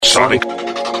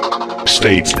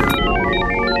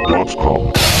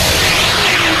SonicState.com.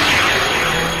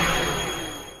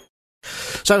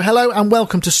 So hello and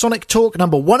welcome to Sonic Talk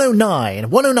number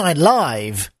 109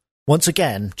 live. Once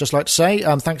again, just like to say,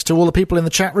 thanks to all the people in the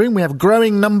chat room. We have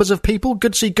growing numbers of people.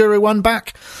 Good to see Guru One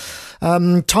back,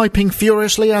 typing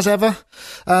furiously as ever.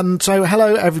 So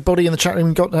hello everybody in the chat room.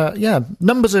 We've got,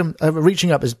 numbers are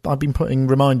reaching up. I've been putting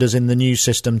reminders in the news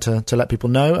system to let people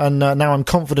know, and now I'm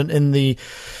confident in the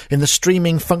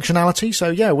streaming functionality. So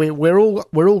yeah, we're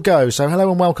all go. So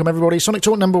hello and welcome everybody. Sonic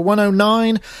Talk number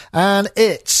 109, and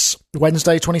it's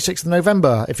Wednesday, 26th of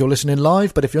November, if you're listening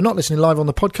live. But if you're not listening live on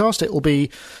the podcast, it will be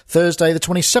Thursday, the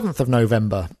 27th of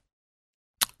November,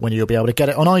 when you'll be able to get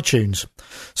it on iTunes.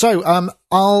 So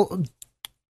I'll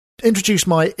introduce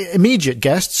my immediate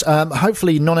guests.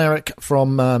 Hopefully Non-Eric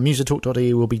from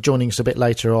MusicTalk.eu will be joining us a bit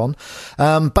later on.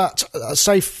 But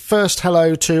say first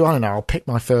hello to, I don't know, I'll pick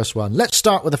my first one. Let's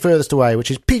start with the furthest away,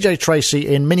 which is PJ Tracy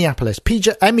in Minneapolis.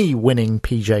 Emmy-winning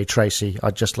PJ Tracy,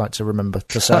 I'd just like to remember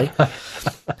to say.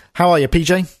 How are you,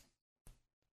 PJ?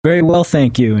 Very well,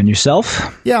 thank you. And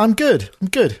yourself? Yeah, I'm good.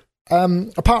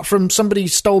 Apart from somebody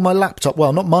stole my laptop.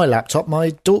 Well, not my laptop,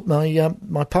 my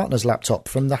partner's laptop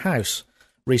from the house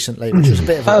recently, which was a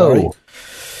bit of a worry.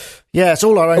 Yeah, it's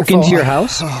all our own fault. Broke into your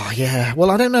house? Oh, yeah. Well,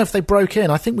 I don't know if they broke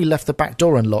in. I think we left the back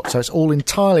door unlocked, so it's all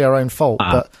entirely our own fault.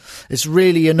 But it's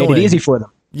really annoying. Made it easy for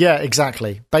them. Yeah,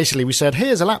 exactly. Basically, we said,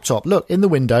 here's a laptop. Look, in the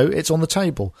window, it's on the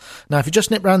table. Now, if you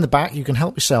just nip round the back, you can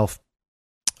help yourself.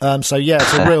 So yeah,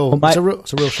 it's a real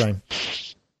shame.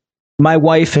 My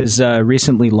wife has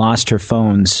recently lost her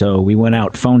phone, so we went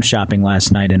out phone shopping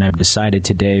last night, and I've decided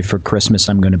today for Christmas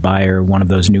I'm going to buy her one of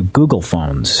those new Google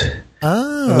phones.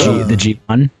 Oh. The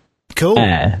G1. Cool.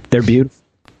 They're beautiful.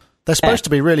 They're supposed to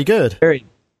be really good. Very,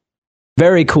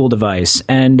 very cool device.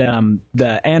 And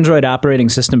the Android operating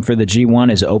system for the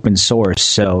G1 is open source,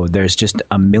 so there's just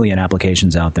a million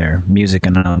applications out there, music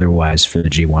and otherwise, for the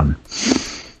G1.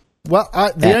 Well,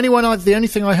 the only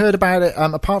thing I heard about it,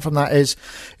 apart from that, is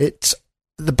it's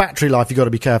the battery life you've got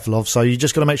to be careful of. So you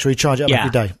just got to make sure you charge it up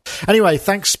every day. Anyway,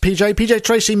 thanks, PJ.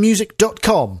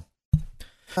 PJTracyMusic.com.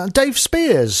 Dave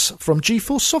Spears from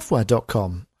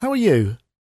GeForceSoftware.com. How are you?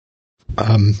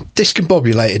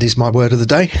 Discombobulated is my word of the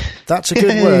day. That's a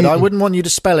good word. I wouldn't want you to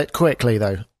spell it quickly,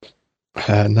 though.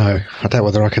 No, I doubt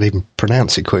whether I could even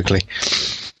pronounce it quickly.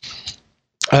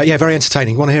 Yeah, very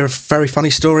entertaining. Want to hear a very funny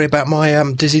story about my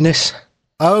dizziness?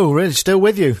 Oh, really? Still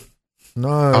with you? No.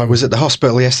 I was at the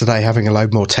hospital yesterday having a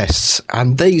load more tests,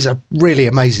 and these are really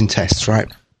amazing tests,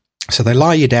 right? So they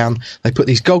lie you down, they put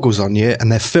these goggles on you, and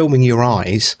they're filming your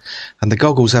eyes, and the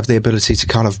goggles have the ability to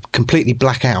kind of completely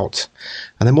black out.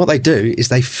 And then what they do is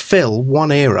they fill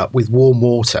one ear up with warm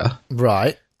water.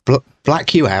 Right.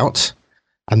 Black you out,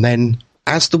 and then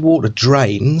as the water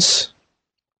drains,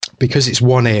 because it's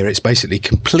one ear, it's basically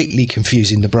completely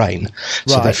confusing the brain.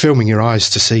 So they're filming your eyes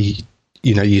to see,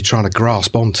 you're trying to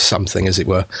grasp onto something, as it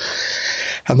were.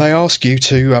 And they ask you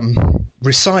to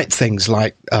recite things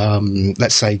like,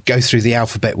 let's say, go through the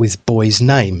alphabet with boys'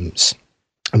 names.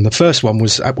 And the first one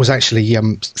was actually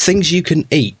things you can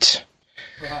eat.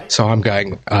 Right. So I'm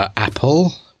going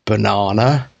apple,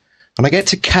 banana, and I get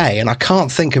to K, and I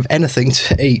can't think of anything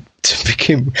to eat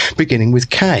beginning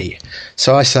with K.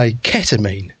 So I say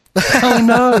ketamine. Oh,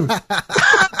 no.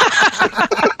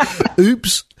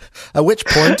 Oops. At which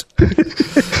point,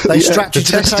 they strapped you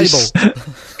to the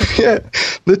table.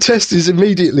 The test is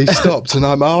immediately stopped, and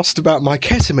I'm asked about my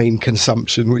ketamine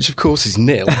consumption, which, of course, is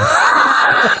nil.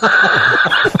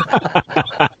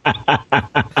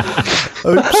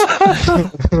 Oops.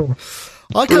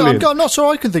 I'm not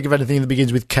sure I can think of anything that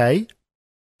begins with K.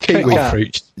 Kiwi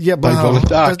fruit. Yeah, but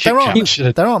there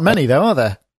aren't many, though, are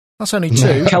there? That's only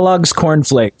two. Kellogg's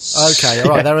cornflakes. Okay, all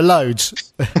right, there are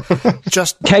loads.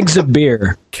 Just kegs of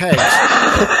beer. Kegs.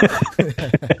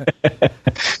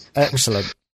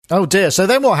 Excellent. Oh dear. So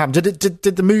then what happened? Did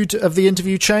the mood of the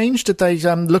interview change? Did they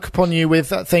look upon you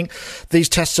with, think, these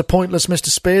tests are pointless, Mr.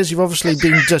 Spears? You've obviously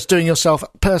been just doing yourself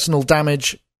personal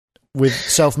damage with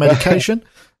self-medication.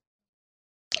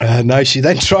 No, she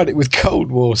then tried it with cold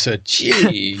water.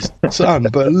 Jeez, it's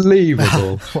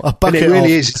unbelievable. And it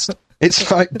really is.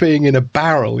 It's like being in a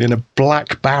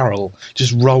black barrel,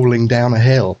 just rolling down a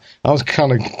hill. I was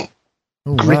kind of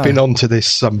gripping onto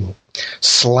this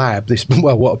slab,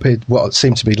 what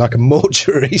seemed to be like a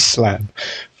mortuary slab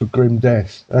for grim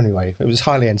death. Anyway, it was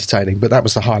highly entertaining, but that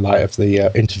was the highlight of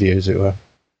the interview, as it were.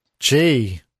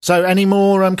 Gee. So any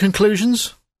more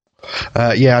conclusions?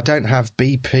 Yeah, I don't have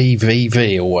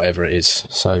BPVV or whatever it is,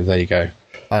 so there you go.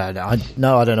 I don't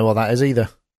know what that is either.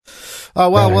 Oh,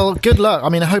 well, good luck. I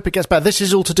mean, I hope it gets better. This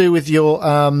is all to do with your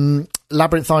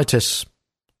labyrinthitis.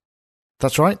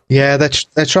 That's right? Yeah,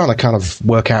 they're trying to kind of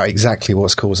work out exactly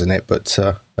what's causing it, but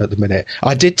at the minute...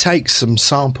 I did take some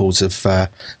samples of the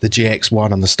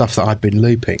GX1 and the stuff that I'd been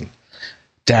looping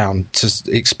down to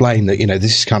explain that,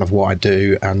 this is kind of what I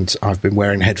do, and I've been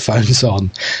wearing headphones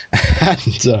on,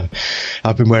 and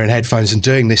I've been wearing headphones and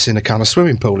doing this in a kind of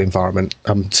swimming pool environment,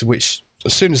 to which,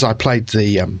 as soon as I played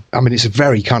it's a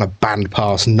very kind of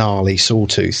band-pass, gnarly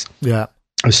Sawtooth. Yeah.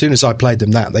 As soon as I played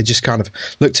them that, they just kind of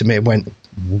looked at me and went,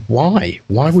 why?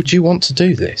 Why would you want to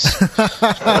do this?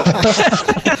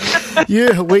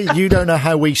 You don't know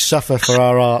how we suffer for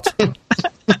our art.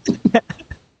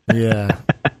 Yeah.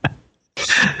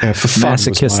 For fun.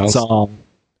 Masochist song.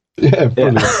 Yeah,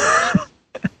 brilliant.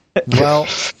 Well,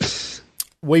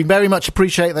 we very much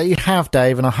appreciate that you have,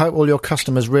 Dave, and I hope all your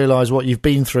customers realise what you've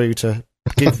been through to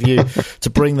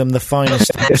bring them the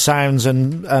finest sounds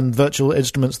and virtual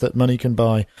instruments that money can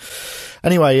buy.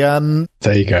 Anyway,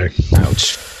 there you go.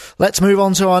 Ouch. Let's move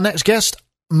on to our next guest,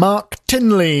 Mark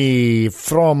Tinley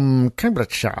from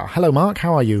Cambridgeshire. Hello, Mark.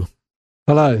 How are you?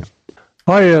 Hello.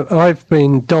 I've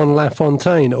been Don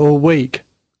LaFontaine all week,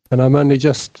 and I'm only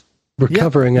just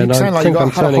recovering, and I think I'm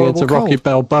turning into Rocky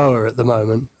Balboa at the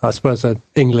moment. I suppose an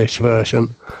English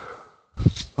version.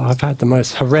 I've had the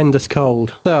most horrendous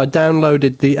cold. So I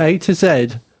downloaded the A to Z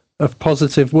of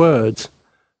positive words,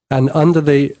 and under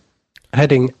the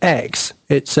heading X,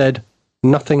 it said,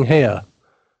 nothing here.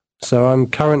 So I'm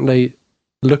currently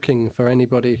looking for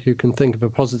anybody who can think of a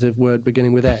positive word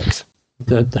beginning with X,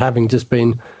 having just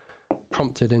been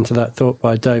prompted into that thought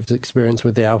by Dave's experience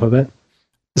with the alphabet.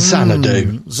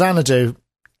 Xanadu. Xanadu.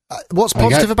 What's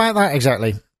positive about that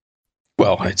exactly?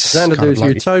 Well, it's Xanadu's kind of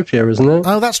like Utopia, isn't it?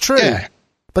 Oh, that's true. Yeah.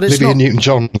 But it's Olivia not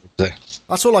Newton-John.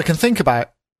 That's all I can think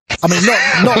about. I mean,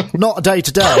 not day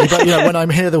to day, but when I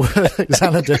hear the word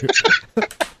Xanadu.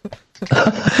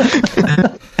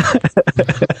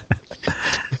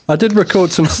 I did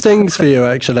record some stings for you,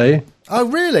 actually. Oh,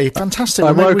 really? Fantastic.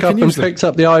 I woke up and picked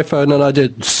up the iPhone and I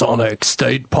did Sonic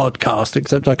State Podcast,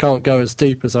 except I can't go as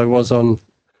deep as I was on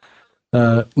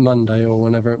Monday or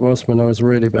whenever it was when I was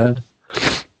really bad.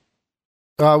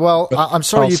 Well, I'm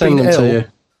sorry you've been ill. To you.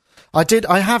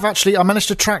 I have actually. I managed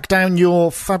to track down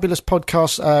your fabulous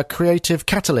podcast, Creative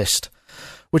Catalyst,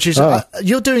 which is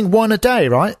you're doing one a day,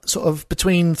 right? Sort of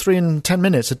between 3 and 10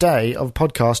 minutes a day of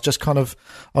podcast, just kind of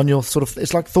on your sort of.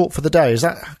 It's like thought for the day. Is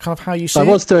that kind of how you see it?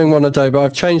 I was doing one a day, but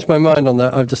I've changed my mind on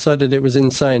that. I've decided it was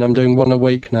insane. I'm doing one a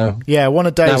week now. Yeah, one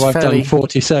a day. Now I've done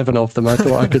 47 of them. I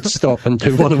thought I could stop and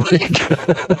do one a week.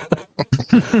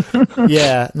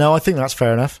 Yeah, no, I think that's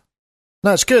fair enough.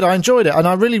 No, it's good. I enjoyed it, and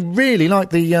I really, really like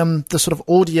the sort of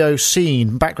audio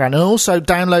scene background, and also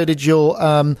downloaded your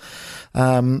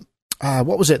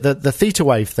what was it? The theta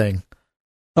wave thing.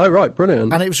 Oh, right,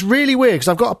 brilliant. And it was really weird because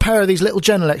I've got a pair of these little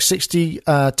Genelex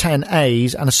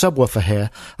 6010As and a subwoofer here,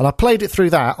 and I played it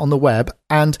through that on the web,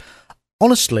 and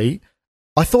honestly,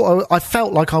 I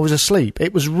felt like I was asleep.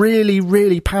 It was really,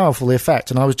 really powerful, the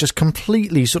effect, and I was just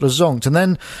completely sort of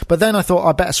zonked. But then I thought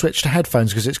I better switch to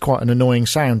headphones because it's quite an annoying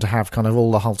sound to have kind of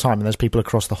all the whole time, and there's people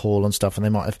across the hall and stuff, and they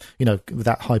might have, with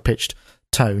that high-pitched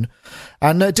tone.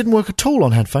 And it didn't work at all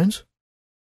on headphones.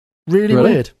 Really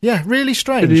weird. Yeah, really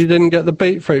strange. But you didn't get the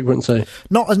beat frequency?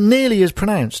 Not as nearly as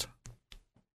pronounced.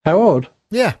 How odd.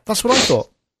 Yeah, that's what I thought.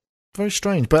 Very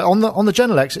strange. But on the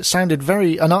Genelex, it sounded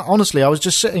very... And honestly, I was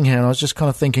just sitting here and I was just kind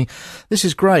of thinking, this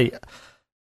is great.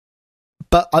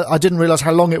 But I didn't realise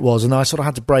how long it was, and I sort of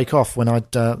had to break off when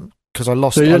because I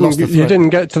lost... So you didn't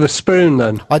get to the spoon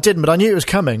then? I didn't, but I knew it was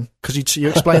coming, because you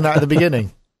explained that at the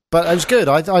beginning. But it was good.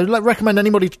 I recommend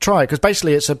anybody to try it, because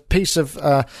basically it's a piece of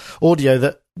audio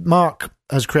that Mark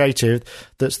has created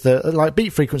that's the like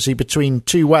beat frequency between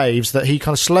two waves that he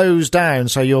kind of slows down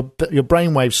so your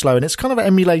brain waves slow, and it's kind of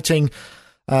emulating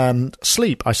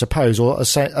sleep, I suppose, or a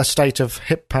state of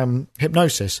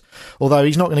hypnosis. Although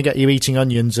he's not going to get you eating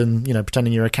onions and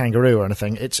pretending you're a kangaroo or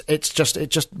anything. It's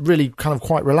just really kind of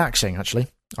quite relaxing, actually.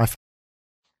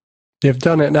 You've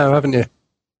done it now, haven't you?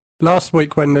 Last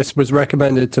week when this was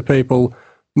recommended to people,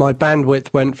 my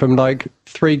bandwidth went from like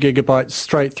 3 gigabytes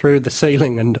straight through the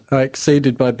ceiling, and I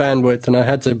exceeded my bandwidth, and I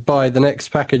had to buy the next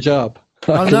package up.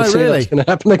 Oh, no, really? It's going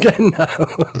to happen again now.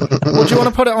 Well, do you want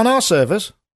to put it on our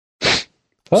servers?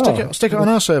 Stick it on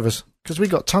our servers, because we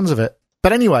got tons of it.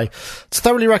 But anyway, it's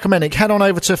thoroughly recommended. Head on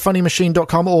over to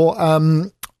funnymachine.com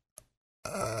or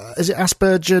is it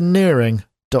aspergerneering.com?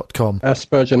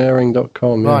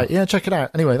 Aspergerneering.com, yeah. Right, yeah, check it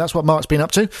out. Anyway, that's what Mark's been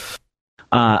up to.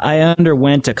 I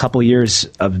underwent a couple years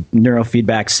of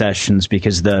neurofeedback sessions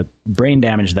because the brain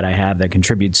damage that I have that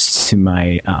contributes to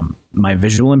my my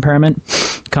visual impairment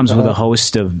comes with a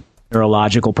host of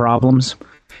neurological problems.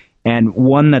 And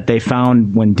one that they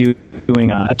found when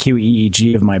doing a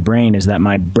QEEG of my brain is that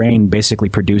my brain basically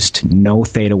produced no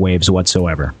theta waves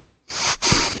whatsoever.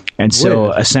 And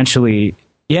so essentially,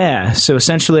 I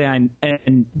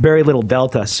and very little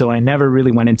delta. So I never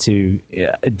really went into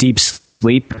a deep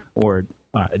sleep or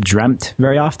dreamt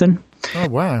very often. Oh,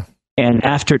 wow. And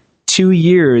after 2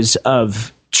 years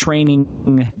of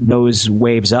training those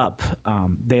waves up,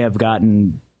 they have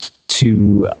gotten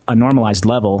to a normalized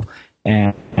level,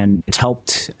 and it's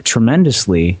helped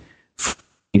tremendously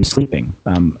in sleeping.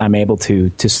 I'm able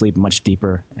to sleep much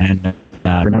deeper and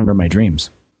remember my dreams.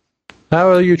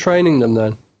 How are you training them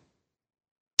then?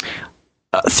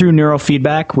 Through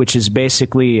neurofeedback, which is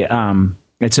basically,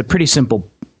 it's a pretty simple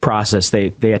process.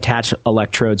 They attach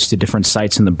electrodes to different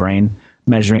sites in the brain,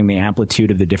 measuring the amplitude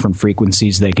of the different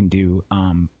frequencies they can do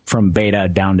from beta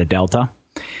down to delta.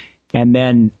 And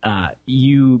then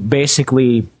you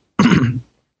basically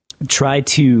try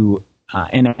to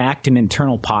enact an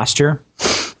internal posture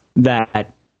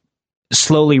that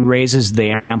slowly raises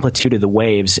the amplitude of the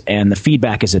waves, and the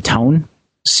feedback is a tone.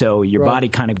 So your body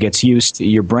kind of gets used to,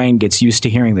 your brain gets used to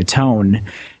hearing the tone,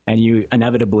 and you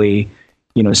inevitably,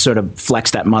 sort of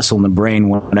flex that muscle in the brain,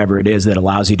 whatever it is that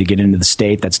allows you to get into the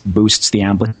state that boosts the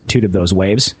amplitude of those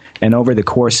waves. And over the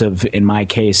course of, in my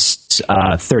case,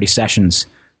 30 sessions,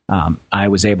 I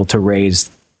was able to raise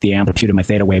the amplitude of my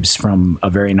theta waves from a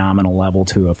very nominal level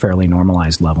to a fairly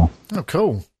normalized level. Oh,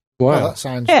 cool. Wow. That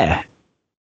sounds... Yeah.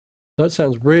 That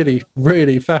sounds really,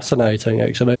 really fascinating,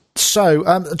 actually. So,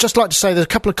 just like to say, there's a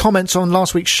couple of comments on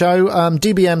last week's show.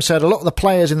 DBM said a lot of the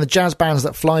players in the jazz bands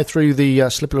that fly through the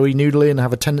Slippery Noodly and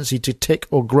have a tendency to tick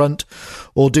or grunt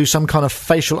or do some kind of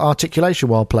facial articulation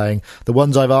while playing. The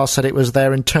ones I've asked said it was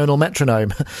their internal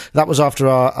metronome. That was after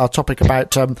our topic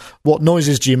about what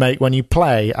noises do you make when you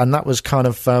play, and that was kind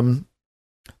of...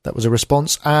 that was a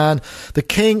response. And the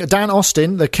king, Dan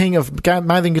Austin, the king of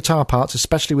mouthing guitar parts,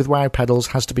 especially with wow pedals,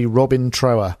 has to be Robin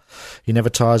Trower. He never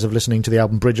tires of listening to the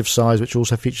album Bridge of Sighs, which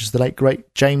also features the late,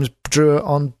 great James Drewer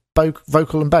on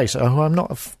vocal and bass, who I'm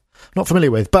not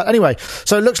familiar with. But anyway,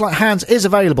 so it looks like Hans is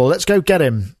available. Let's go get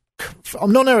him.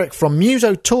 I'm Non-Eric from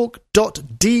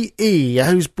musotalk.de,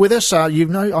 who's with us. I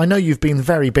know you've been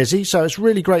very busy, so it's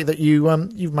really great that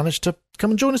you've managed to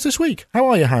come and join us this week. How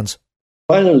are you, Hans?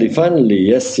 Finally,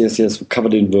 yes.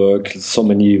 Covered in work, so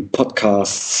many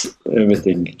podcasts,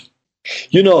 everything.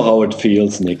 You know how it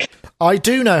feels, Nick. I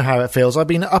do know how it feels. I've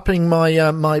been upping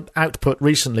my my output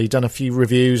recently, done a few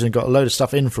reviews and got a load of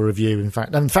stuff in for review, in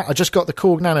fact. And in fact, I just got the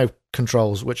Korg Nano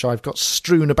controls, which I've got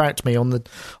strewn about me on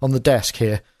the desk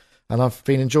here. And I've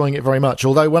been enjoying it very much.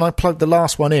 Although when I plugged the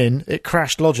last one in, it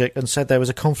crashed Logic and said there was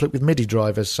a conflict with MIDI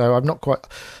drivers. So I'm not quite...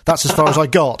 That's as far as I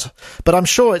got. But I'm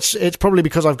sure it's probably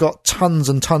because I've got tons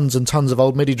and tons and tons of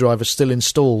old MIDI drivers still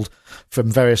installed from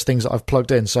various things that I've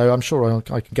plugged in. So I'm sure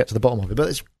I can get to the bottom of it. But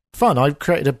it's fun. I've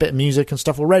created a bit of music and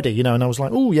stuff already, and I was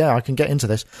like, oh, yeah, I can get into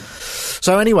this.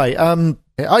 So anyway,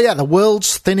 the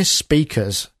world's thinnest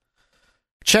speakers.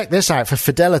 Check this out for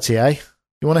fidelity, eh?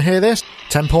 You want to hear this?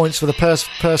 10 points for the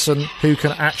person who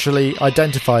can actually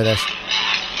identify this.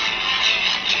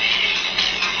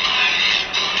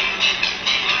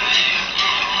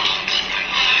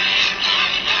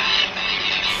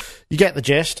 You get the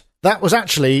gist. That was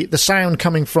actually the sound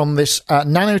coming from this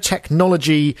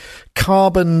nanotechnology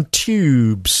carbon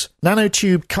tubes.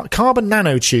 Carbon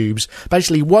nanotubes,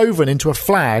 basically woven into a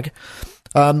flag,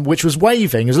 which was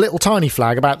waving. It was a little tiny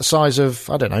flag about the size of,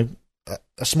 I don't know,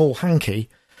 a small hanky,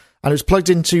 and it was plugged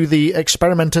into the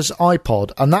experimenter's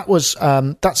iPod, and that was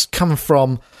that's come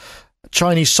from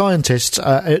Chinese scientists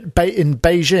in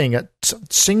Beijing at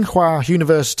Tsinghua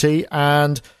University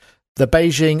and the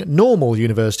Beijing Normal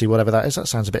University, whatever that is. That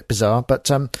sounds a bit bizarre,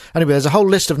 but anyway, there's a whole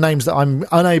list of names that I'm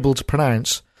unable to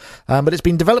pronounce, but it's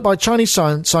been developed by Chinese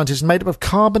scientists and made up of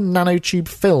carbon nanotube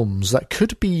films that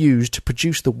could be used to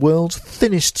produce the world's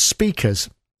thinnest speakers.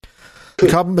 The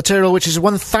carbon material, which is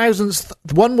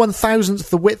 1/1000th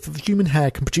the width of human hair,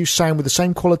 can produce sound with the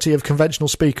same quality of conventional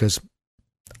speakers.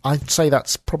 I'd say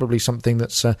that's probably something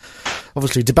that's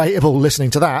obviously debatable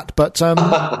listening to that, but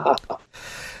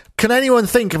can anyone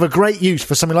think of a great use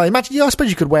for something like that? Imagine, I suppose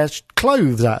you could wear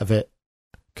clothes out of it.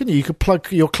 Couldn't you? You could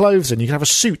plug your clothes in. You could have a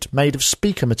suit made of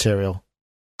speaker material.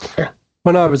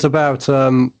 When I was about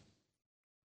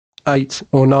 8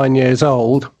 or 9 years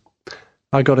old,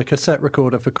 I got a cassette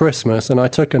recorder for Christmas, and I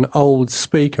took an old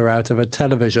speaker out of a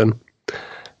television,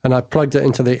 and I plugged it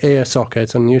into the ear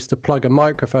socket and used to plug a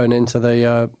microphone into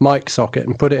the mic socket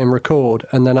and put it in record,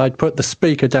 and then I'd put the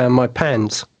speaker down my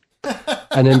pants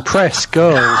and impress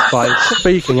girls by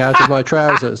speaking out of my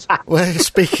trousers. Well,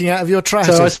 speaking out of your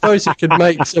trousers. So I suppose you could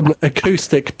make some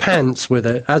acoustic pants with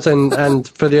it, and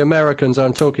for the Americans,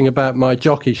 I'm talking about my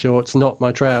jockey shorts, not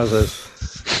my trousers.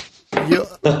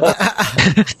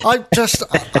 I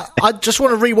just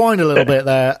want to rewind a little bit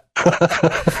there.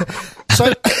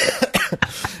 So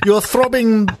you're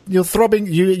throbbing.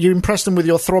 You impressed them with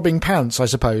your throbbing pants, I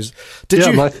suppose. Did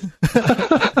you?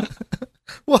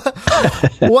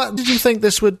 What did you think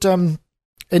this would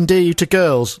endear you to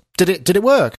girls? Did it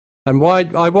work? And why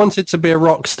I wanted to be a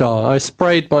rock star, I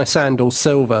sprayed my sandals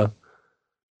silver,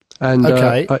 and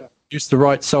I used to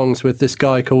write songs with this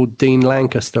guy called Dean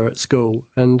Lancaster at school,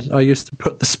 and I used to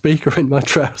put the speaker in my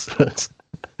trousers.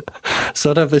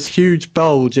 So I'd have this huge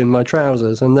bulge in my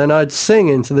trousers, and then I'd sing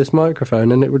into this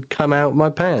microphone, and it would come out my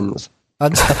pants.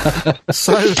 And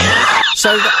so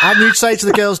and you'd say to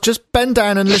the girls, just bend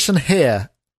down and listen here.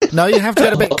 No, you have to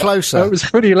get a bit closer. It was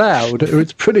pretty loud.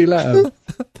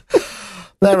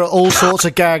 There are all sorts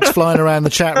of gags flying around the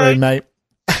chat room, mate.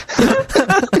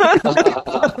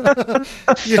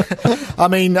 I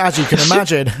mean, as you can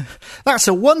imagine, that's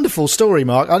a wonderful story,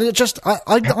 Mark. I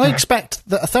expect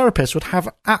that a therapist would have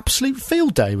absolute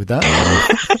field day with that.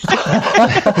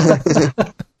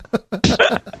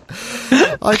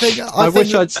 I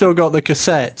wish I'd still got the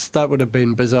cassettes. That would have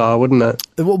been bizarre, wouldn't it?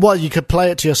 Well, you could play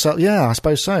it to yourself. Yeah, I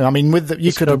suppose so. I mean,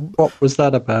 what was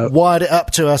that about? Wired it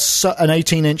up to an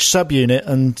 18-inch subunit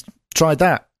and tried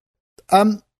that.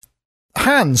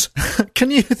 Hans,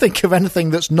 can you think of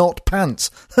anything that's not pants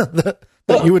that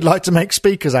you would like to make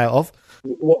speakers out of?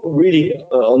 Well, really,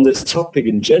 on this topic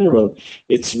in general,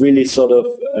 it's really sort of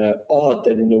odd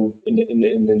that in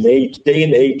the day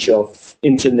and age of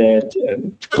internet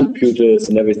and computers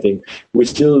and everything, we're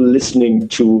still listening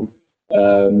to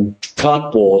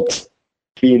cardboard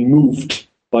being moved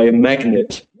by a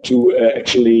magnet to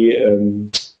actually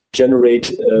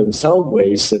generate sound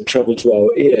waves that travel to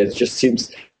our ears.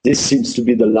 This seems to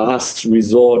be the last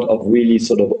resort of really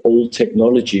sort of old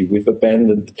technology. We've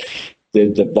abandoned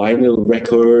the vinyl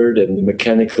record and the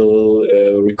mechanical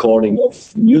recording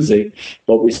of music,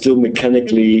 but we still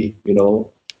mechanically,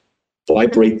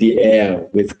 vibrate the air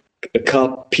with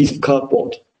a piece of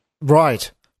cardboard. Right.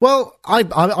 Well,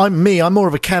 I'm more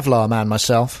of a Kevlar man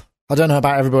myself. I don't know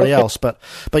about everybody else, but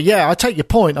yeah, I take your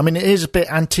point. I mean, it is a bit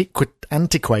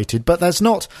antiquated, but there's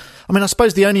not. I mean, I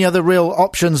suppose the only other real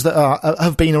options that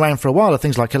have been around for a while are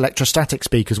things like electrostatic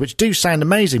speakers, which do sound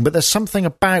amazing, but there's something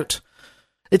about.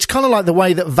 It's kind of like the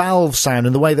way that valves sound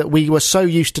and the way that we were so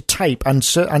used to tape and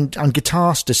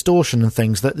guitar distortion and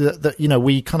things that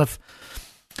we kind of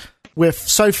we're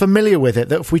so familiar with it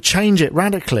that if we change it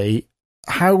radically,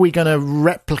 how are we going to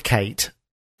replicate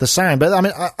the sound? But I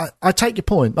mean, I take your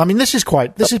point. I mean, this is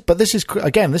kind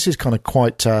of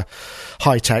quite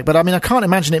high tech. But I mean, I can't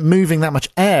imagine it moving that much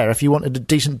air if you wanted a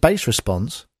decent bass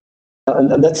response.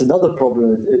 And that's another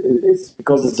problem. It's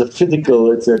because it's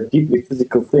a deeply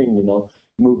physical thing,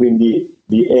 moving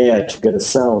the air to get a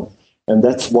sound. And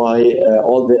that's why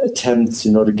all the attempts,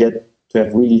 to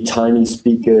have really tiny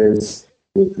speakers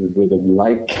with a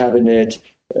light cabinet,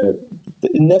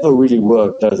 it never really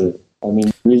worked, does it? I mean,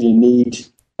 you really need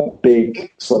a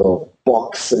big sort of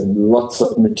box and lots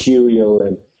of material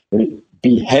and it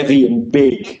be heavy and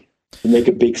big to make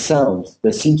a big sound.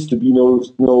 There seems to be no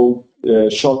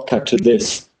shortcut to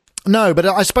this. No, but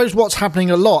I suppose what's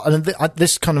happening a lot, and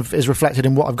this kind of is reflected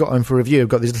in what I've got on for review. I've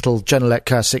got these little Genelec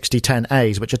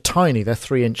 6010As, which are tiny. They're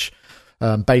 3-inch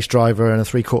bass driver and a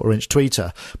 3/4-inch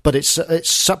tweeter, but it's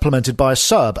supplemented by a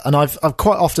sub, and I've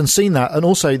quite often seen that. And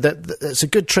also that it's a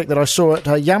good trick that I saw at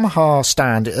a Yamaha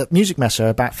stand at Music Messe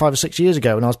about 5 or 6 years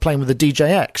ago, when I was playing with the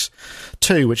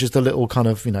DJX2, which is the little kind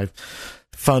of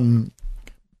fun,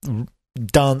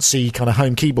 dancey kind of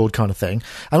home keyboard kind of thing.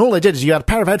 And all they did is you had a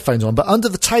pair of headphones on, but under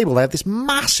the table they had this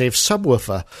massive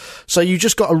subwoofer, so you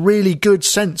just got a really good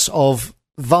sense of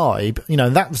vibe.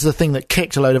 That was the thing that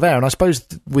kicked a load of air. And I suppose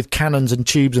with cannons and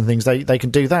tubes and things, they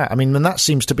can do that. I mean, and that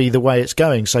seems to be the way it's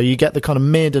going. So you get the kind of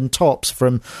mid and tops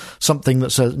from something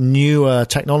that's a newer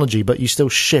technology, but you still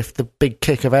shift the big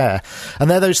kick of air.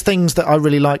 And they're those things that I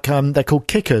really like. They're called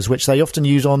kickers, which they often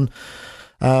use on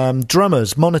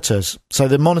drummers' monitors. So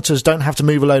the monitors don't have to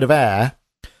move a load of air.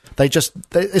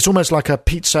 It's almost like a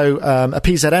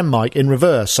PZM mic in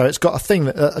reverse. So it's got a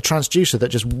transducer that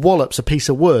just wallops a piece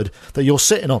of wood that you're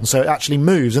sitting on, so it actually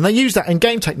moves. And they use that in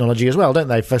game technology as well, don't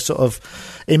they, for sort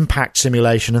of impact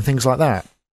simulation and things like that.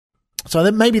 So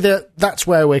maybe that's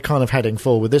where we're kind of heading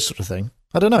for with this sort of thing.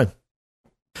 I don't know.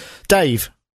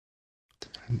 Dave?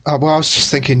 Well, I was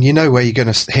just thinking, where you're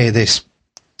going to hear this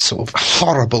sort of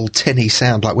horrible tinny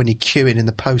sound, like when you're queuing in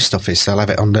the post office, they'll have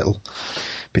it on little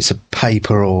bits of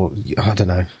paper, or I don't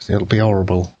know, it'll be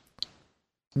horrible.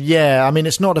 Yeah, I mean,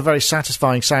 it's not a very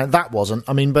satisfying sound. That wasn't.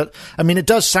 But it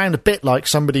does sound a bit like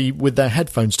somebody with their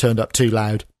headphones turned up too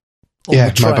loud.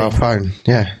 Yeah, mobile phone.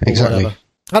 Yeah, exactly.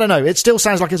 I don't know. It still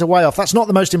sounds like it's a way off. That's not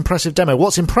the most impressive demo.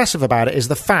 What's impressive about it is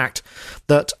the fact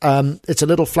that it's a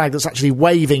little flag that's actually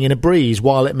waving in a breeze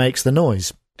while it makes the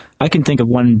noise. I can think of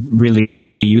one really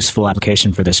useful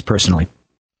application for this personally.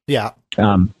 Yeah.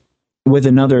 With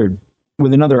another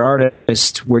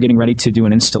artist, we're getting ready to do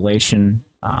an installation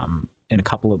in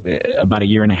about a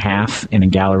year and a half in a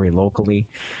gallery locally.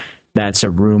 That's a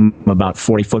room about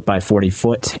 40 foot by 40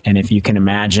 foot. And if you can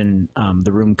imagine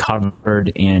the room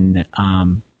covered in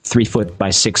 3 foot by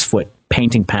 6 foot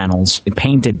painted panels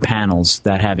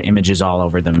that have images all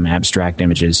over them, abstract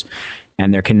images,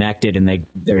 and they're connected and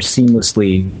they're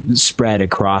seamlessly spread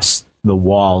across the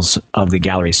walls of the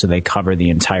gallery. So they cover the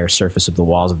entire surface of the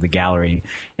walls of the gallery.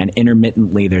 And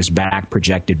intermittently there's back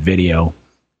projected video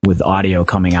with audio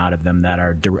coming out of them that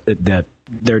are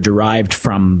they're derived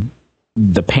from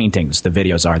the paintings. The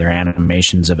videos are, they're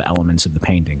animations of elements of the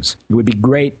paintings. It would be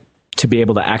great to be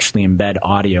able to actually embed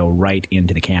audio right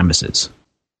into the canvases.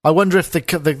 I wonder if the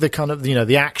kind of,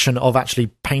 the action of actually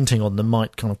painting on them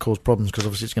might kind of cause problems, because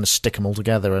obviously it's going to stick them all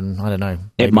together, and I don't know.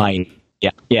 Maybe. It might.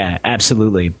 Yeah,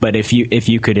 absolutely. But if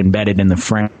you could embed it in the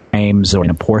frames or in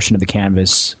a portion of the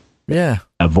canvas,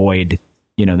 avoid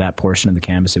that portion of the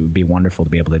canvas, it would be wonderful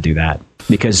to be able to do that,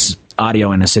 because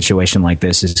audio in a situation like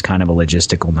this is kind of a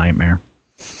logistical nightmare.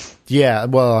 Yeah,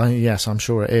 well, yes, I'm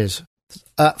sure it is.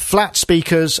 Flat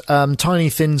speakers,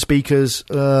 tiny thin speakers,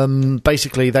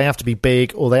 basically they have to be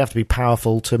big or they have to be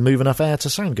powerful to move enough air to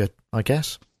sound good, I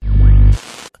guess.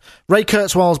 Ray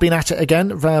Kurzweil's been at it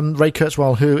again. Ray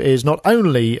Kurzweil, who is not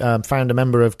only founder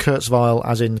member of Kurzweil,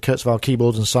 as in Kurzweil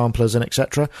keyboards and samplers and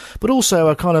etc., but also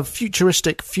a kind of futurism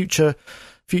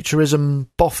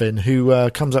boffin who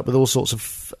comes up with all sorts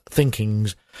of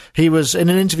thinkings. He was in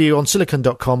an interview on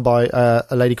Silicon.com by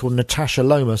a lady called Natasha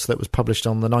Lomas that was published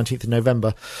on the 19th of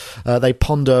November. They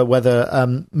ponder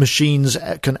whether machines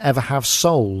can ever have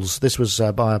souls. This was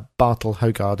by Bartel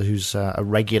Hogard, who's a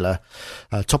regular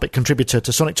topic contributor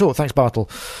to Sonic Talk. Thanks, Bartel.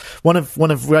 One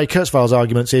of Ray Kurzweil's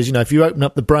arguments is, if you open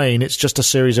up the brain, it's just a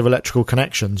series of electrical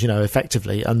connections,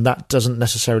 effectively, and that doesn't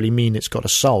necessarily mean it's got a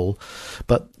soul.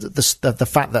 But the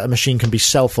fact that a machine can be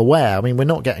self-aware, we're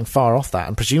not getting far off that,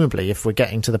 and presumably if we're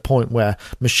getting to the point where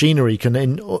machinery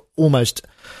can almost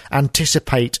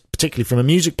anticipate, particularly from a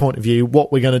music point of view,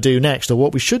 what we're going to do next or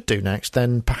what we should do next,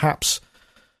 then perhaps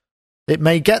it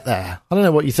may get there. I don't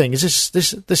know what you think. Is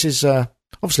this is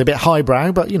obviously a bit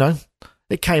highbrow, but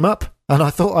it came up and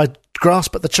I thought I'd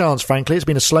grasp at the chance. Frankly, it's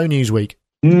been a slow news week.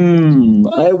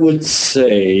 I would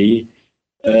say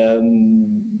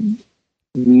not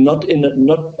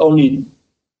only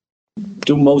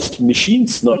do most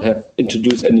machines not have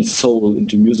introduced any soul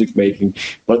into music making,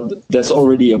 but there's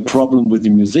already a problem with the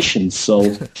musicians. So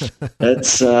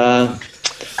that's...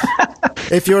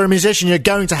 If you're a musician, you're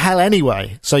going to hell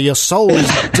anyway, so your soul is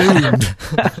doomed.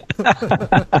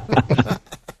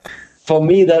 For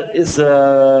me, that is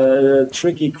a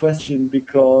tricky question,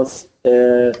 because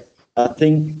I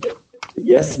think,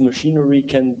 yes, machinery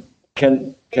can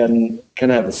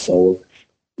have a soul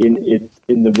in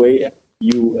the way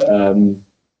you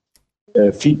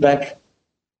feedback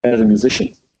as a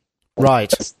musician.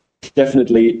 Right. That's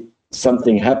definitely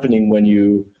something happening when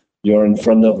you're in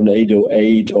front of an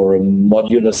 808 or a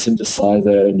modular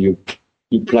synthesizer and you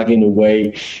plug in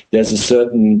away. There's a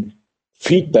certain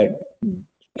feedback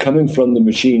coming from the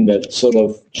machine that sort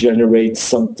of generates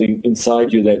something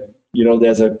inside you that,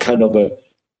 there's a kind of a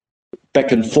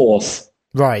back and forth.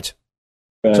 Right.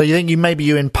 So you think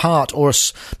you impart, or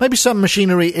maybe some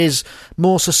machinery is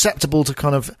more susceptible to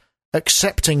kind of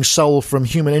accepting soul from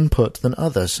human input than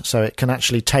others, so it can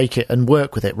actually take it and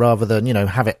work with it rather than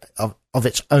have it of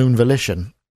its own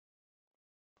volition.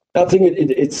 I think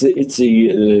it's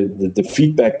the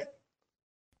feedback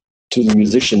to the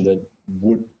musician that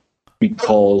would be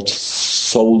called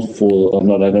soulful or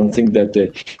not. I don't think that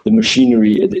the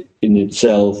machinery in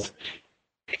itself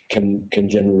can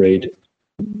generate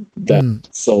that.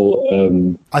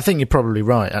 So I think you're probably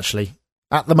right, actually,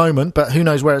 at the moment, but who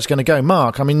knows where it's going to go.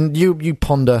 Mark, you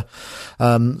ponder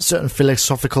certain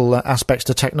philosophical aspects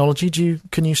to technology.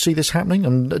 Can you see this happening?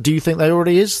 And do you think there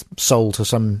already is soul to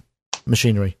some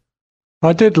machinery?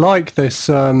 I did like this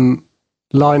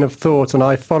line of thought, and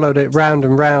I followed it round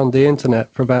and round the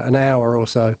internet for about an hour or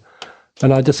so.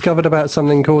 and I discovered about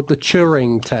something called the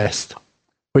Turing test,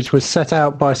 which was set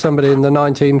out by somebody in the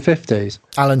 1950s.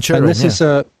 Alan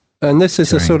Turing. And this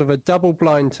is a sort of a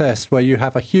double-blind test where you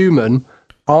have a human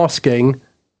asking,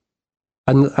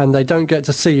 and they don't get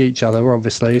to see each other,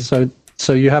 obviously. So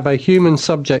you have a human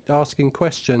subject asking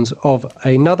questions of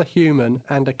another human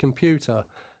and a computer,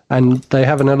 and they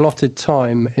have an allotted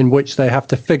time in which they have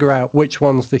to figure out which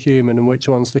one's the human and which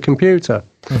one's the computer.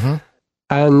 Mm-hmm.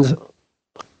 And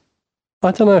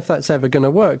I don't know if that's ever going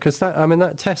to work, because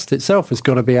that test itself has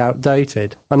got to be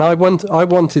outdated. And I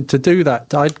wanted to do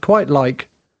that. I'd quite like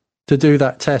to do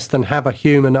that test and have a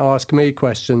human ask me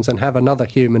questions and have another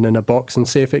human in a box and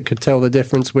see if it could tell the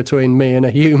difference between me and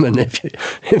a human, if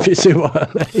you see what I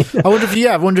mean. I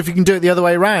wonder if you can do it the other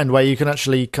way around, where you can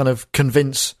actually kind of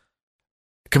convince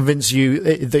you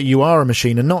that you are a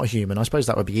machine and not a human. I suppose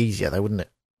that would be easier, though, wouldn't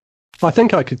it? I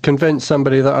think I could convince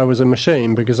somebody that I was a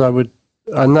machine, because I would,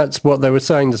 and that's what they were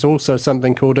saying. There's also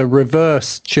something called a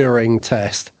reverse Turing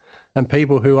test. And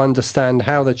people who understand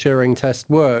how the Turing test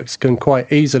works can quite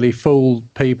easily fool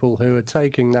people who are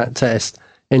taking that test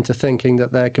into thinking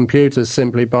that they're computers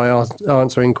simply by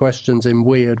answering questions in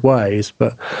weird ways.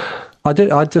 But I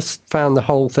just found the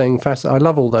whole thing fascinating. I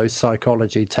love all those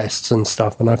psychology tests and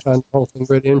stuff, and I found the whole thing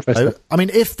really interesting. I mean,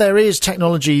 if there is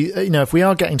technology, if we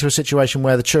are getting to a situation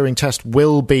where the Turing test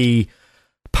will be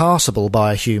passable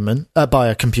by a human, by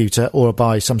a computer, or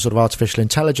by some sort of artificial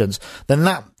intelligence, then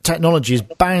that technology is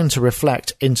bound to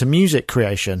reflect into music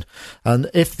creation. And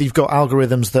if you've got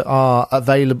algorithms that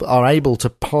are able to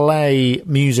play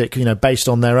music, based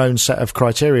on their own set of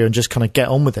criteria and just kind of get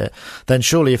on with it, then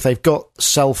surely if they've got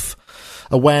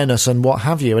self-awareness and what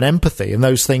have you, and empathy, and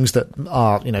those things that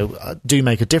are, do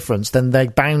make a difference, then they're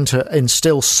bound to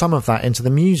instill some of that into the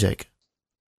music.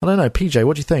 I don't know, PJ,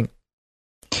 what do you think?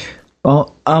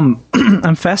 Well, I'm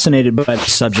fascinated by the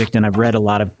subject, and I've read a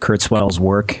lot of Kurzweil's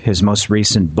work. His most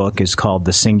recent book is called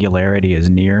The Singularity is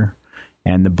Near,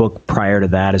 and the book prior to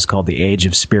that is called The Age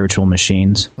of Spiritual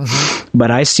Machines. Mm-hmm.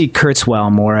 But I see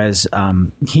Kurzweil more as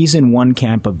he's in one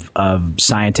camp of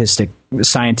scientific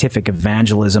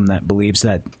evangelism that believes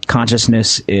that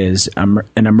consciousness is an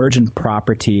emergent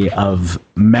property of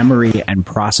memory and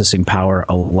processing power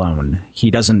alone.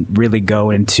 He doesn't really go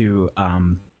into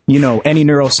any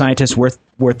neuroscientist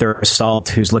worth their salt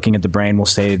who's looking at the brain will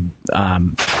say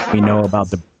what we know about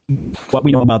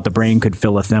the brain could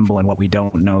fill a thimble, and what we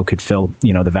don't know could fill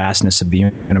the vastness of the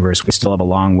universe. We still have a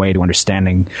long way to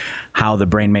understanding how the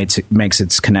brain makes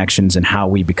its connections and how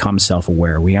we become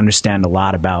self-aware. We understand a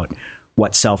lot about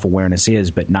what self-awareness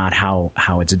is, but not how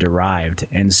it's derived.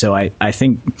 And so I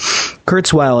think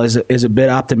Kurzweil is a bit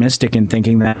optimistic in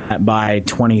thinking that by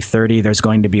 2030 there's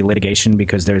going to be litigation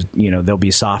because there'll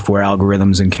be software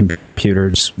algorithms and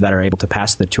computers that are able to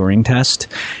pass the Turing test.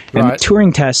 And the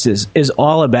Turing test is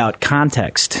all about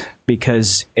context,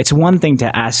 because it's one thing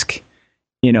to ask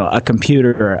a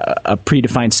computer a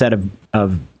predefined set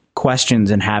of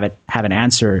questions and have an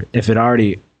answer if it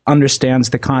already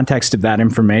understands the context of that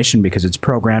information because it's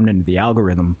programmed into the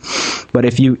algorithm. But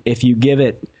if you give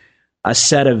it a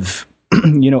set of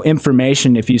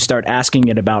information, if you start asking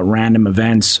it about random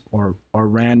events or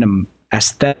random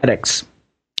aesthetics,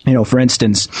 for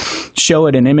instance, show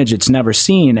it an image it's never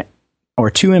seen or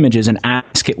two images and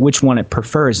ask it which one it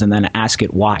prefers, and then ask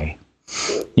it why.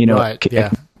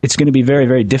 It's going to be very,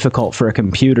 very difficult for a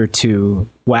computer to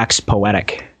wax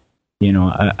poetic,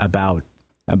 about.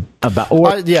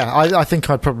 I think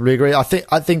I'd probably agree. I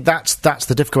think that's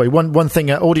the difficulty. One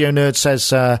thing Audio Nerd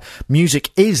says: music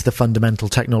is the fundamental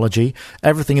technology.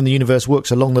 Everything in the universe works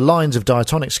along the lines of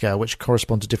diatonic scale, which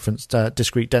correspond to different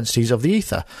discrete densities of the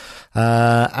ether.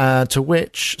 To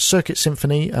which Circuit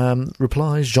Symphony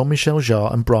replies: Jean-Michel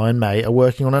Jarre and Brian May are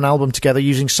working on an album together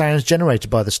using sounds generated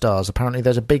by the stars. Apparently,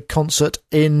 there's a big concert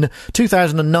in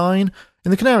 2009. In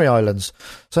the Canary Islands.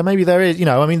 So maybe there is,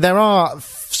 there are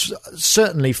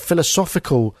certainly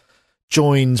philosophical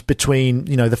joins between,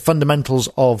 the fundamentals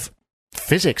of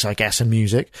physics, I guess, and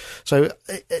music. So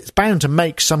it's bound to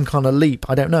make some kind of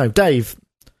leap. I don't know. Dave,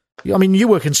 you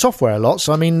work in software a lot,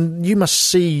 so, you must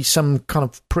see some kind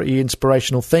of pretty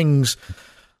inspirational things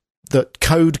that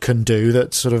code can do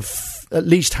that sort of at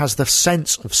least has the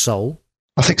sense of soul.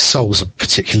 I think soul's a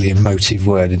particularly emotive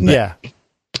word, isn't it? Yeah.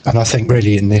 And I think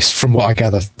really in this, from what I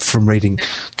gather from reading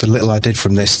the little I did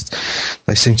from this,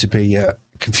 they seem to be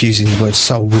confusing the word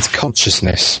soul with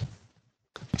consciousness.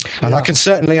 And I can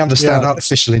certainly understand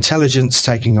artificial intelligence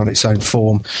taking on its own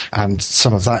form, and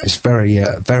some of that is very,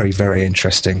 very, very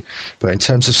interesting. But in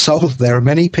terms of soul, there are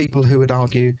many people who would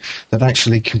argue that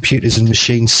actually computers and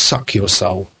machines suck your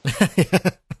soul.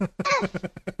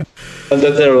 And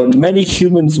that there are many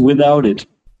humans without it.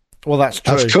 Well, that's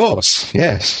true. Of course,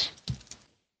 yes.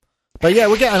 But yeah,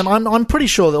 I'm pretty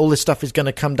sure that all this stuff is going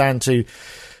to come down to,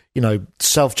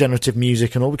 self-generative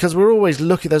music and all, because we're always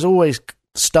looking, there's always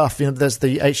stuff, there's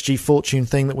the HG Fortune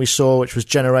thing that we saw, which was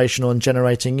generational and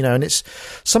generating, and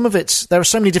there are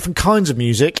so many different kinds of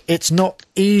music. It's not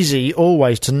easy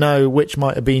always to know which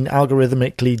might have been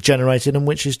algorithmically generated and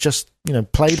which is just,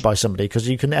 played by somebody, because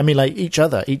you can emulate each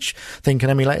other. Each thing can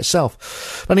emulate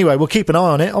itself. Anyway, we'll keep an eye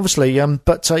on it, obviously. Ray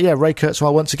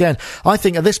Kurzweil once again. I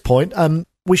think at this point,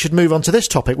 we should move on to this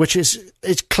topic, which is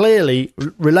clearly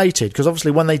related, because obviously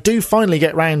when they do finally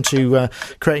get round to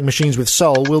creating machines with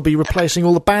soul, we'll be replacing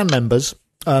all the band members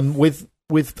with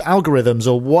algorithms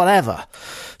or whatever.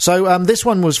 So this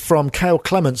one was from Cale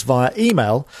Clements via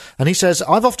email, and he says,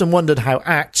 I've often wondered how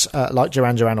acts like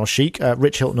Duran Duran or Chic,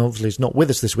 Rich Hilton obviously is not with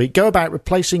us this week, go about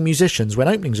replacing musicians when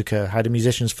openings occur. How do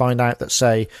musicians find out that,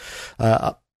 say,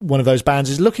 one of those bands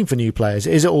is looking for new players?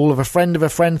 Is it all of a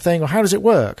friend thing, or how does it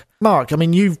work? Mark,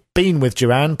 you've been with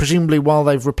Duran, presumably while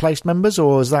they've replaced members,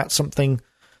 or is that something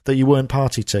that you weren't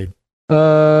party to?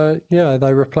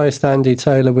 They replaced Andy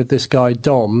Taylor with this guy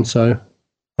Dom, so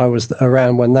I was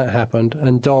around when that happened,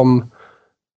 and Dom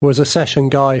was a session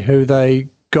guy who they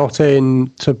got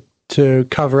in to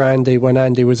cover Andy when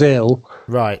Andy was ill.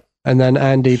 Right. And then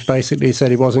Andy basically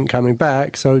said he wasn't coming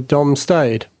back, so Dom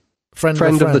stayed.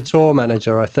 Friend of the tour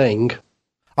manager, I think.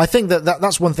 I think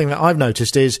that's one thing that I've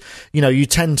noticed is, you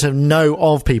tend to know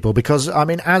of people because,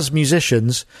 as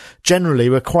musicians, generally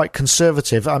we're quite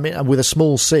conservative, with a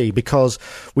small c, because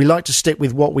we like to stick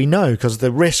with what we know, because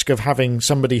the risk of having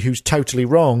somebody who's totally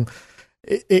wrong,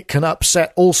 it can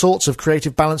upset all sorts of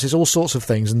creative balances, all sorts of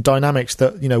things and dynamics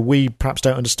that, we perhaps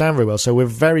don't understand very well. So we're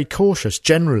very cautious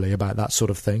generally about that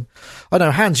sort of thing. I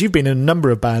know, Hans, you've been in a number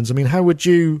of bands. How would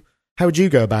you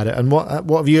go about it, and what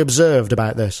have you observed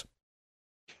about this?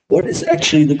 What is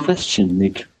actually the question,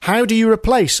 Nick? How do you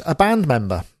replace a band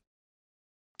member?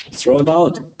 Throw him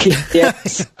out.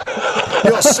 Yes.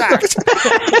 You're sacked.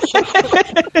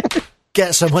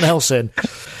 Get someone else in.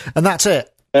 And that's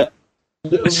it.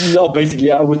 No,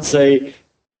 basically, I would say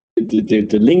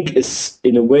the link is,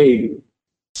 in a way,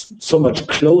 so much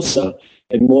closer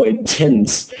and more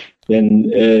intense than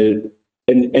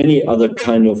in any other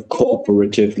kind of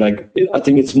cooperative. Like, I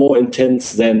think it's more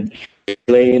intense than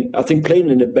playing. I think playing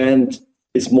in a band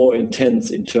is more intense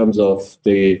in terms of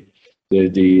the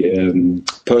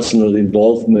personal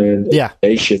involvement,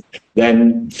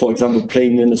 than, for example,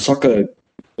 playing in a soccer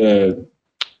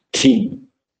team.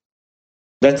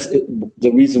 That's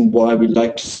the reason why we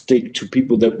like to stick to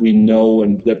people that we know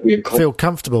and that we feel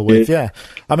comfortable with. Yeah,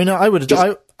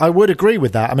 I would agree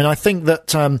with that. I think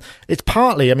that it's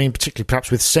partly, particularly perhaps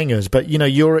with singers, but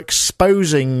you're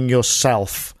exposing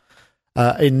yourself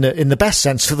in the best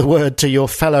sense of the word to your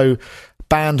fellow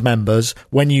band members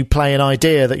when you play an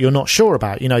idea that you're not sure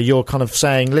about. You're kind of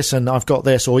saying, listen, I've got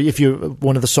this, or if you're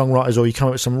one of the songwriters or you come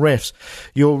up with some riffs,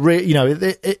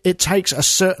 it takes a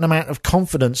certain amount of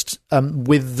confidence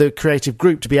with the creative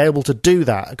group to be able to do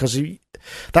that, because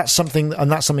that's something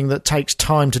that takes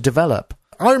time to develop.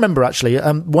 I remember actually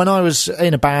when I was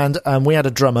in a band, we had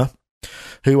a drummer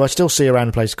who I still see around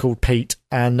the place called Pete,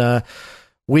 and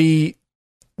we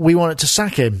wanted to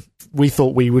sack him. We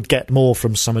thought we would get more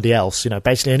from somebody else,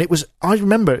 basically. And I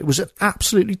remember it was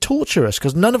absolutely torturous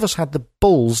because none of us had the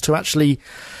balls to actually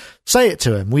say it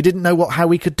to him. We didn't know how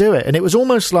we could do it. And it was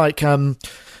almost like, I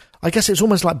guess it's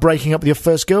almost like breaking up with your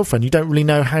first girlfriend. You don't really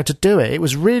know how to do it. It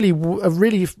was really a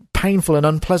really painful and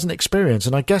unpleasant experience.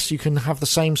 And I guess you can have the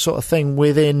same sort of thing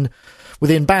within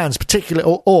bands,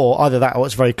 particularly, or either that or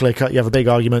it's very clear cut. You have a big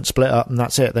argument, split up, and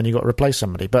that's it. Then you've got to replace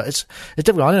somebody. But it's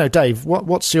difficult. I don't know, Dave,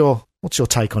 what's your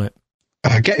take on it?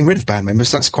 Getting rid of band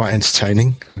members, that's quite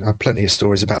entertaining. I have plenty of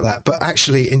stories about that. But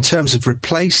actually, in terms of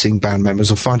replacing band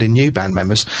members or finding new band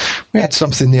members, we had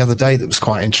something the other day that was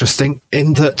quite interesting,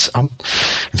 in that,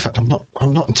 in fact, I'm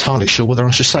not entirely sure whether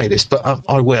I should say this, but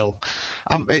I will.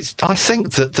 I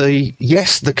think that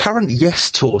the current Yes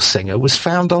Tour singer was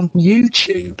found on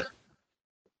YouTube.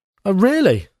 Oh,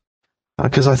 really?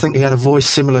 Because I think he had a voice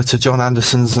similar to John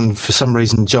Anderson's, and for some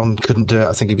reason John couldn't do it.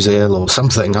 I think he was ill or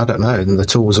something. I don't know. And the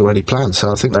tour was already planned,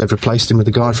 so I think they've replaced him with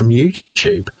a guy from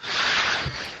YouTube.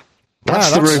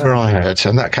 That's the rumour I heard,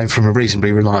 and that came from a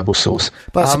reasonably reliable source.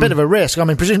 But it's a bit of a risk.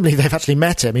 Presumably they've actually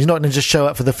met him. He's not going to just show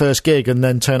up for the first gig and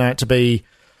then turn out to be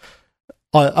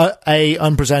A,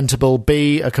 unpresentable,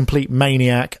 B, a complete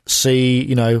maniac,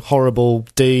 C, horrible,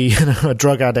 D, a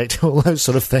drug addict, all those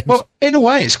sort of things. Well, in a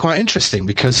way, it's quite interesting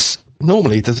because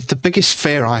normally the biggest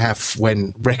fear I have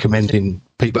when recommending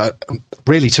people,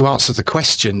 really to answer the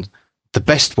question, the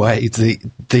best way,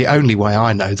 the only way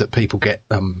I know that people get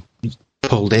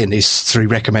pulled in is through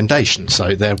recommendation.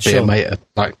 So there'll be a mate,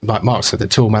 like Mark said, the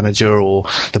tour manager or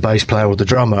the bass player or the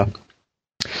drummer.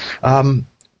 But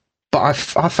I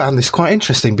found this quite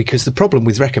interesting because the problem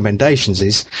with recommendations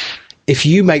is if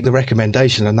you make the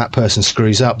recommendation and that person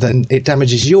screws up, then it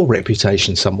damages your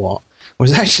reputation somewhat.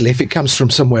 Whereas actually, if it comes from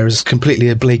somewhere as completely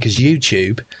oblique as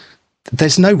YouTube,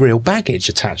 there's no real baggage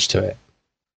attached to it.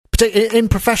 In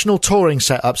professional touring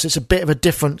setups, it's a bit of a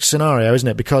different scenario, isn't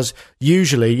it? Because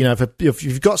usually, if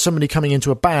you've got somebody coming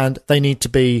into a band, they need to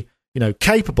be,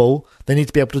 capable. They need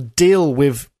to be able to deal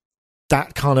with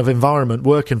that kind of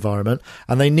work environment,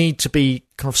 and they need to be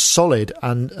kind of solid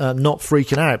and not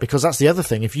freaking out, because that's the other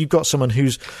thing. If you've got someone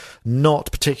who's not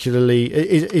particularly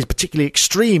is particularly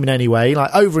extreme in any way,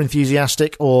 like over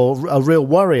enthusiastic or a real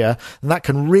worrier, then that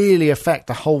can really affect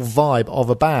the whole vibe of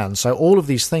a band. So all of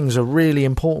these things are really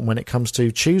important when it comes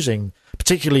to choosing,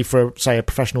 particularly for, say, a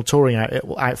professional touring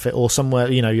outfit or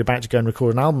somewhere you're about to go and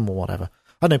record an album or whatever.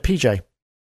 I don't know, PJ.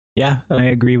 Yeah, I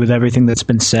agree with everything that's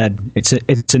been said.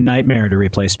 It's a nightmare to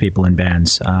replace people in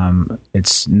bands.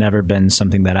 It's never been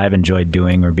something that I've enjoyed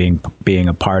doing or being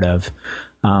a part of.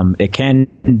 It can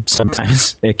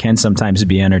sometimes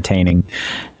be entertaining,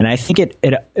 and I think it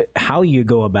how you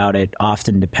go about it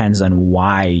often depends on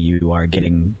why you are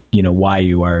needing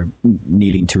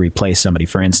to replace somebody.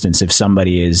 For instance, if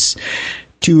somebody is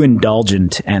too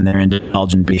indulgent and their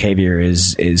indulgent behavior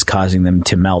is causing them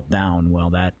to melt down, well,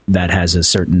 that has a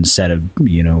certain set of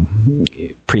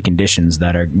preconditions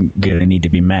that are going to need to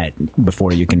be met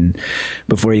before you can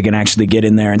actually get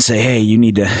in there and say, hey, you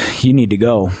need to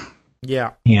go.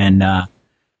 Yeah. And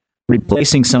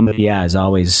replacing somebody, it's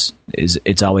always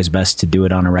best to do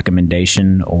it on a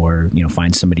recommendation or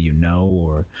find somebody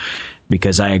or.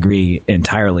 Because I agree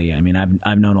entirely. I mean,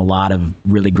 I've known a lot of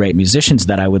really great musicians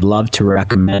that I would love to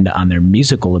recommend on their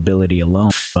musical ability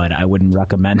alone, but I wouldn't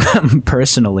recommend them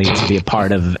personally to be a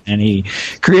part of any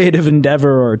creative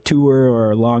endeavor or tour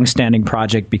or long-standing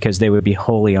project, because they would be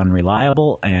wholly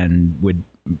unreliable and would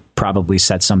probably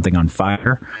set something on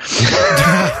fire.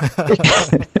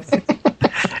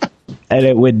 And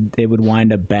it would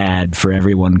wind up bad for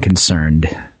everyone concerned.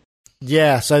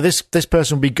 Yeah, so this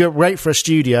person would be great for a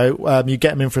studio. You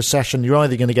get them in for a session, you're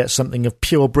either going to get something of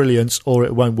pure brilliance or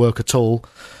it won't work at all.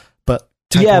 But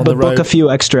book a few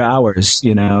extra hours,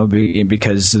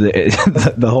 because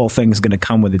the whole thing's going to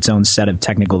come with its own set of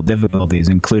technical difficulties,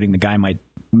 including the guy may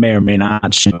or may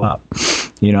not show up.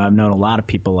 I've known a lot of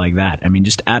people like that. I mean,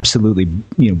 just absolutely,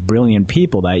 brilliant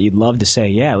people that you'd love to say,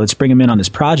 yeah, let's bring them in on this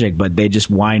project, but they just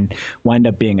wind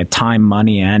up being a time,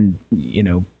 money, and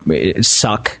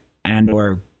suck. And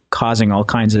or causing all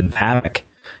kinds of havoc,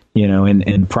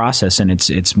 in process, and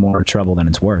it's more trouble than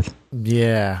it's worth.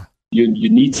 Yeah, you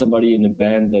need somebody in a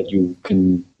band that you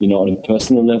can, on a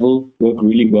personal level, work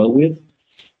really well with.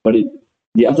 But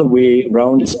the other way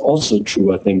around is also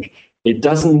true. I think it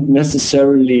doesn't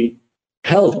necessarily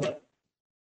help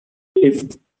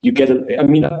if you get.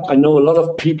 I know a lot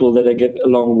of people that I get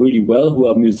along really well who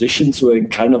are musicians who are in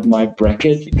kind of my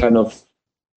bracket, kind of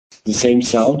the same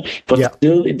sound, but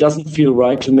still it doesn't feel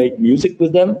right to make music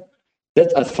with them.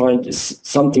 That I find is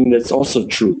something that's also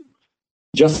true.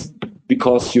 Just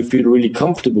because you feel really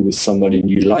comfortable with somebody and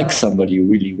you like somebody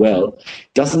really well,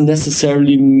 doesn't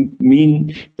necessarily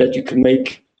mean that you can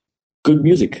make good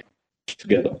music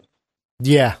together.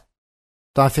 Yeah,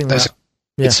 I think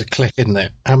it's a click, isn't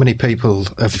it? How many people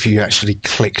have you actually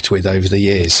clicked with over the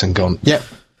years and gone, yep?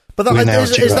 But isn't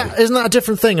that a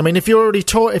different thing? I mean, if you're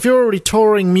already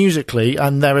touring musically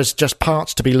and there is just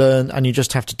parts to be learned and you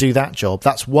just have to do that job,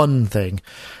 that's one thing.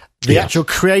 The actual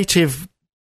creative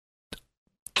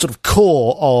sort of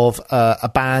core of a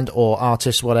band or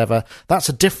artist, whatever, that's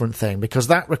a different thing, because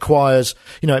that requires,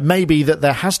 it may be that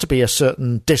there has to be a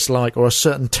certain dislike or a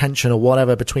certain tension or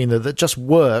whatever between them that just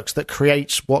works, that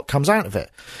creates what comes out of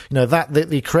it. That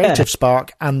the creative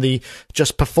spark and the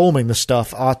just performing the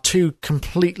stuff are two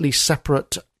completely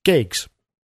separate gigs.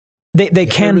 They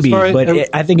can be, but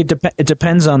I think it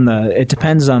depends on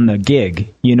the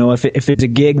gig. If it's a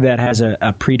gig that has a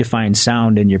predefined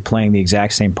sound and you're playing the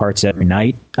exact same parts every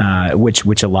night,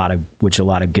 which a lot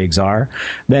of gigs are,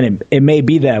 then it may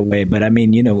be that way. But I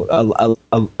mean, a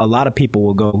lot of people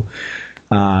will go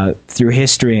through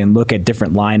history and look at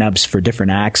different lineups for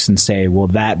different acts and say, well,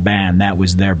 that band, that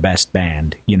was their best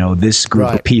band. You know, this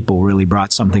group of people really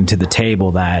brought something to the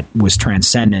table that was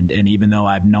transcendent. And even though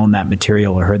I've known that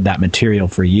material or heard that material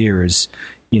for years,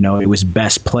 you know, it was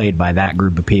best played by that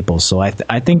group of people. So I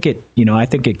think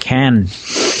it can,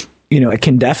 you know, it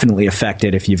can definitely affect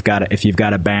it if you've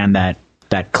got a band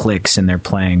that clicks and they're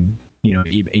playing, you know,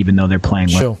 even though they're playing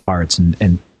left parts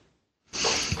and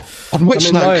On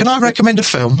which note, can I recommend a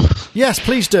film? Yes,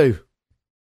 please do.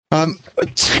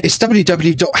 It's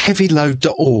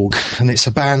www.heavyload.org, and it's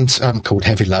a band called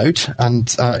Heavy Load,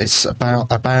 and it's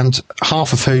about a band,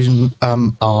 half of whom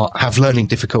have learning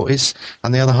difficulties,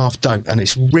 and the other half don't. And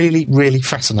it's really, really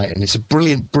fascinating. It's a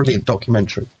brilliant, brilliant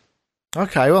documentary.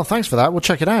 Okay, well, thanks for that. We'll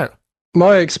check it out.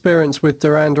 My experience with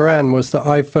Duran Duran was that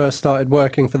I first started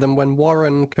working for them when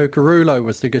Warren Cucurulo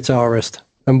was the guitarist,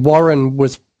 and Warren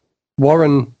was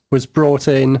brought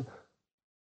in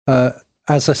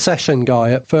as a session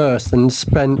guy at first and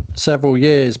spent several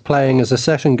years playing as a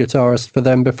session guitarist for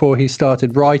them before he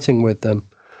started writing with them.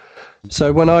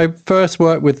 So when I first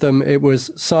worked with them, it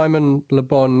was Simon Le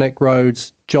Bon, Nick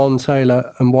Rhodes, John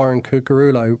Taylor and Warren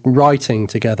Cucurulo writing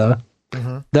together.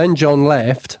 Mm-hmm. Then John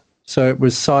left, so it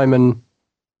was Simon,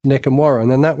 Nick and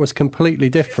Warren, and that was completely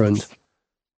different.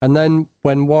 And then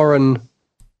when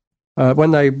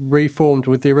when they reformed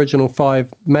with the original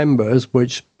 5 members,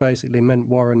 which basically meant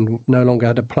Warren no longer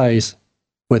had a place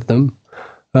with them,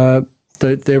 the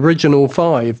original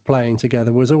 5 playing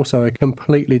together was also a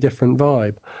completely different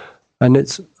vibe. And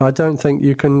I don't think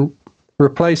you can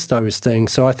replace those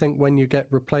things. So I think when you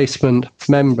get replacement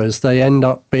members, they end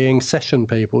up being session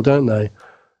people, don't they?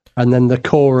 And then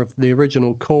the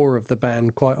original core of the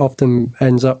band quite often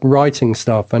ends up writing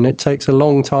stuff, and it takes a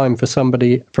long time for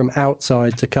somebody from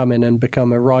outside to come in and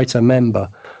become a writer member.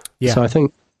 Yeah. So I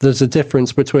think there's a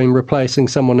difference between replacing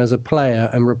someone as a player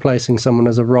and replacing someone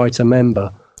as a writer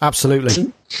member.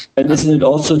 Absolutely. And isn't it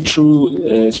also true,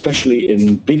 especially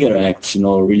in bigger acts, you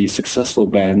know, really successful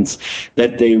bands,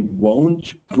 that they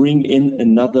won't bring in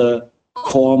another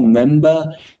core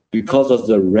member because of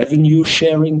the revenue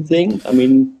sharing thing? I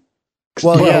mean...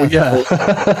 Well, yeah.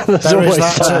 There is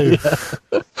that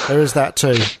too. There is that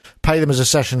too. Pay them as a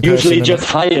session person. Usually just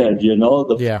hired, you know,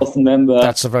 the fourth member.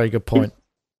 That's a very good point.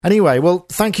 Anyway, well,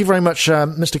 thank you very much,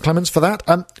 Mr. Clements, for that.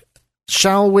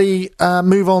 Shall we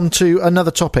move on to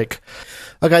another topic?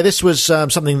 Okay, this was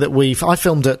something that I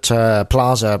filmed at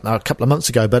Plaza a couple of months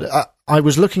ago, but I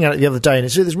was looking at it the other day, and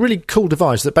it's this really cool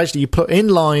device that basically you put in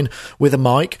line with a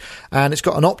mic, and it's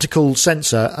got an optical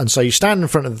sensor, and so you stand in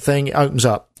front of the thing, it opens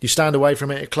up. You stand away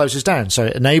from it, it closes down. So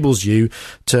it enables you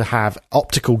to have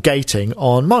optical gating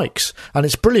on mics. And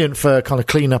it's brilliant for kind of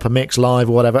cleaning up a mix live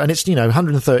or whatever. And it's, you know,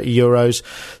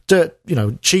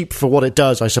 €130, cheap for what it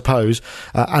does, I suppose,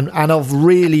 and of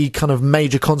really kind of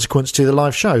major consequence to the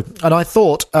live show. And I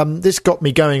thought, this got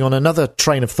me going on another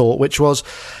train of thought, which was,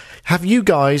 have you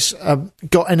guys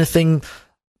got anything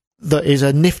that is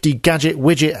a nifty gadget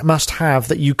widget must-have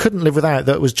that you couldn't live without,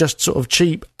 that was just sort of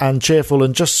cheap and cheerful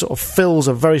and just sort of fills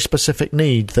a very specific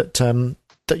need that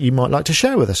that you might like to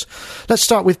share with us? Let's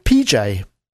start with PJ.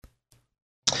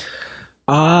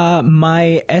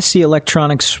 My SE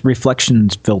Electronics reflection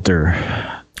filter.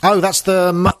 Oh, is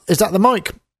that the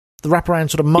mic? The wraparound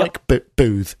sort of mic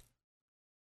booth?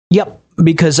 Yep,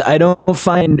 because I don't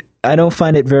find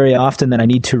it very often that I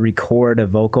need to record a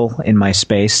vocal in my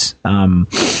space,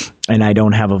 and I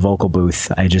don't have a vocal booth.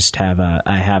 I just have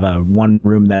a one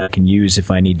room that I can use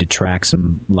if I need to track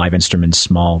some live instruments,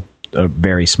 a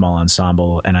very small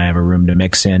ensemble, and I have a room to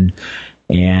mix in.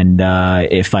 And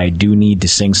if I do need to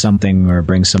sing something or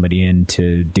bring somebody in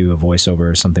to do a voiceover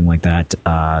or something like that,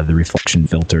 the reflection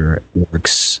filter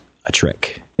works a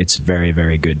trick. It's a very,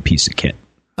 very good piece of kit.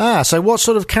 So what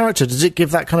sort of character? Does it give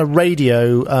that kind of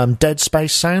radio dead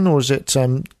space sound, or is it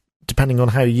depending on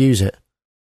how you use it?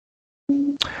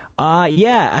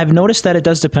 Yeah, I've noticed that it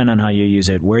does depend on how you use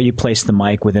it. Where you place the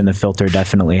mic within the filter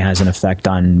definitely has an effect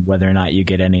on whether or not you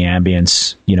get any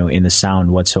ambience, in the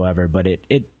sound whatsoever. But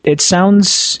it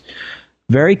sounds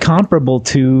very comparable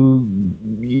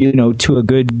to, to a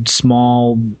good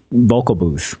small vocal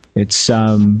booth. It's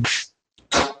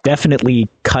definitely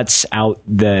cuts out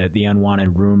the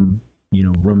unwanted room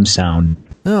sound.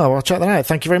 Oh, I'll check that out.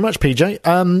 Thank you very much,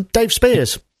 PJ. Dave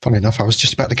Spears. Funny enough, I was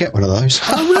just about to get one of those.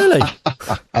 Oh, really?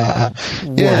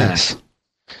 Yes.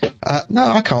 No,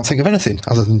 I can't think of anything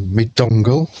other than me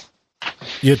dongle.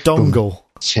 Your dongle?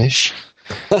 Tish.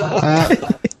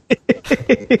 Bada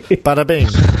bing.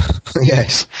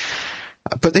 Yes.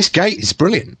 But this gate is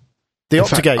brilliant. The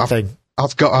Optigate thing.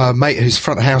 I've got a mate who's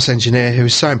front of house engineer who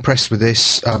was so impressed with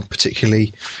this,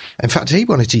 particularly. In fact, he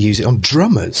wanted to use it on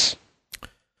drummers,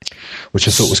 which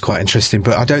I thought was quite interesting,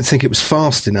 but I don't think it was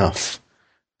fast enough.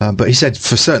 But he said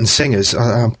for certain singers,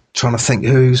 I'm trying to think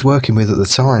who he was working with at the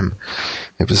time.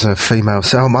 It was a female,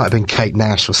 so it might have been Kate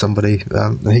Nash or somebody.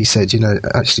 And he said,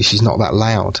 actually she's not that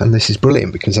loud. And this is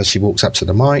brilliant because as she walks up to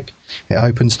the mic, it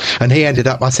opens. And he ended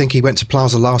up, I think he went to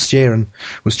Plaza last year and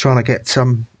was trying to get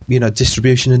some,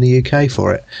 distribution in the UK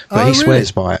for it. But he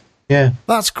swears by it. Yeah,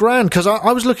 that's grand, because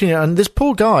I was looking at, and this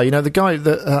poor guy, the guy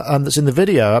that that's in the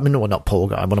video. I mean, well, not poor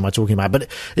guy. What am I talking about? But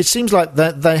it seems like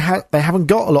that they haven't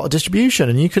got a lot of distribution,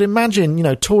 and you could imagine,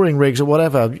 touring rigs or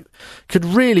whatever could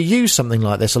really use something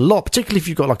like this a lot, particularly if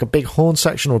you've got like a big horn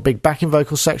section or a big backing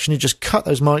vocal section. You just cut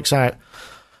those mics out.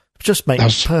 It just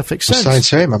makes perfect sense. I was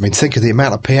saying to him, I mean, think of the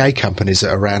amount of PA companies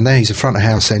that are around there. He's a front of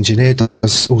house engineer,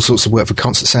 does all sorts of work for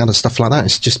Concert Sound and stuff like that.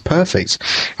 It's just perfect.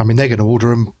 I mean, they're going to order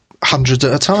them hundreds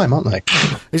at a time, aren't they?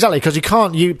 Exactly, because you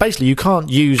can't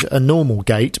use a normal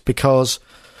gate, because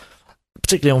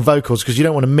particularly on vocals, because you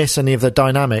don't want to miss any of the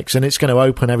dynamics, and it's going to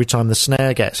open every time the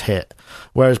snare gets hit.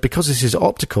 Whereas because this is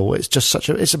optical, it's just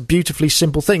it's a beautifully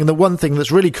simple thing. And the one thing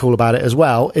that's really cool about it as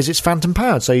well is it's phantom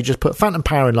powered. So you just put phantom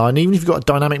power in line, even if you've got a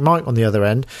dynamic mic on the other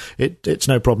end, it's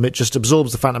no problem. It just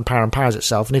absorbs the phantom power and powers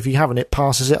itself, and if you haven't, it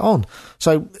passes it on.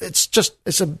 So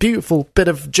it's a beautiful bit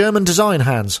of German design,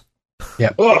 Hans.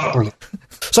 Yeah.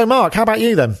 So, Mark, how about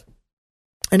you then?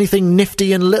 Anything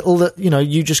nifty and little that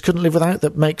you just couldn't live without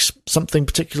that makes something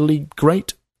particularly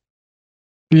great?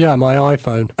 Yeah, my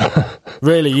iPhone.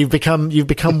 Really, you've become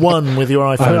one with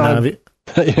your iPhone now, have you?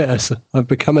 Yes, I've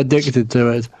become addicted to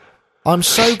it. I'm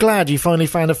so glad you finally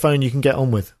found a phone you can get on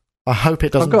with. I hope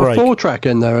it doesn't break. I've got a 4-track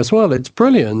in there as well. It's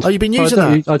brilliant. Oh, you've been using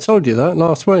that? I told you that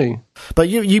last week. But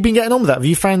you've been getting on with that. Have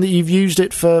you found that you've used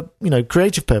it for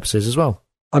creative purposes as well?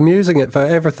 I'm using it for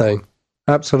everything.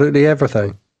 Absolutely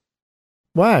everything.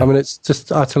 Wow. I mean, it's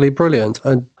just utterly brilliant.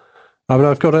 And I mean,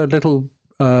 I've got a little,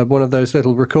 one of those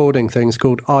little recording things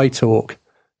called iTalk,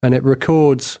 and it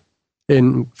records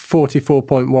in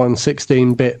 44.1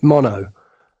 16-bit mono.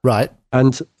 Right.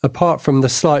 And apart from the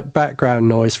slight background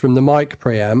noise from the mic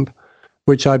preamp,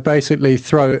 which I basically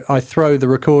throw the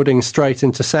recording straight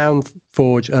into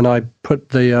SoundForge, and I put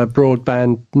the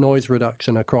broadband noise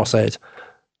reduction across it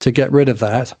to get rid of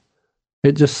that.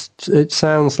 It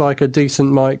sounds like a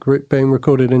decent mic being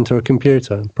recorded into a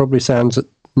computer. Probably sounds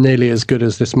nearly as good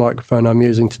as this microphone I'm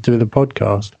using to do the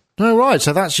podcast. Oh, right.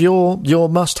 So that's your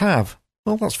must-have.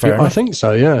 Well, that's fair enough. I think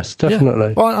so, yes, definitely.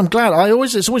 Yeah. Well, I'm glad.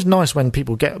 It's always nice when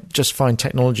people find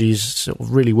technologies sort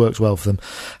of really works well for them.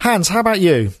 Hans, how about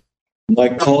you? My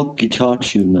Korg guitar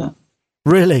tuner.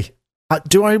 Really?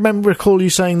 Do I recall you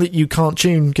saying that you can't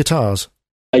tune guitars?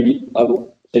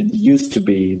 It used to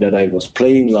be that I was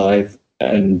playing live,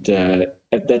 and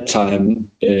at that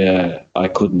time I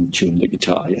couldn't tune the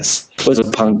guitar. Yes, it was a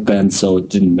punk band, so it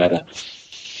didn't matter.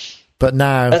 But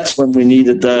now that's when we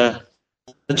needed the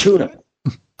tuner.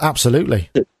 Absolutely.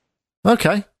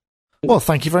 Okay. Well,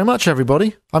 thank you very much,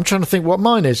 everybody. I'm trying to think what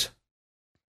mine is.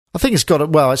 I think it's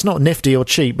it's not nifty or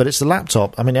cheap, but it's the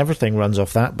laptop. I mean, everything runs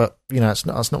off that, but it's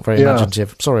not very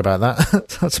imaginative. Sorry about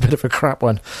that. That's a bit of a crap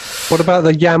one. What about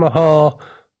the Yamaha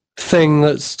thing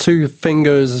that's 2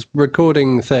 fingers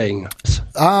recording thing?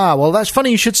 Ah, well, that's funny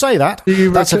you should say that.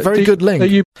 That's a very good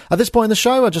link. At this point in the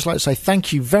show, I'd just like to say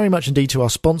thank you very much indeed to our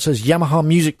sponsors, Yamaha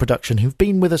Music Production, who've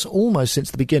been with us almost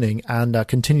since the beginning and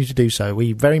continue to do so.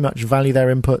 We very much value their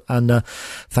input, and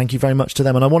thank you very much to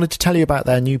them. And I wanted to tell you about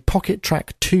their new Pocket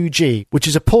Track 2G, which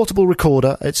is a portable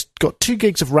recorder. It's got 2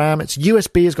 gigs of RAM. It's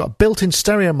USB. It's got a built-in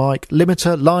stereo mic,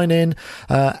 limiter, line-in.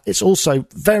 It's also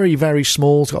very, very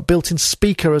small. It's got a built-in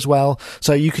speaker as well,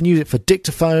 so you can use it for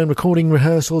dictaphone, recording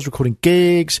rehearsals, recording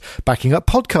gigs, backing up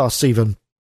podcasts even.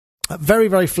 Very,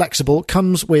 very flexible.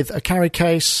 Comes with a carry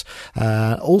case,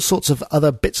 all sorts of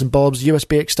other bits and bobs,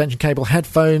 USB extension cable,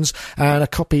 headphones, and a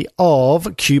copy of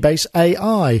Cubase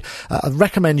AI. I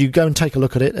recommend you go and take a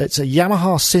look at it. It's at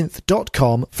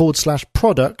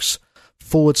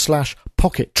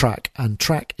yamahasynth.com/products/Pocket Track, and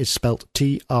track is spelt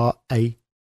TRAK.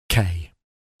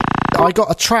 I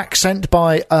got a track sent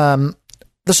by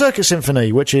the Circuit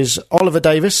Symphony, which is Oliver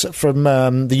Davis from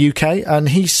the UK, and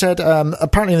he said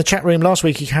apparently in the chat room last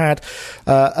week he had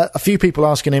a few people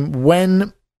asking him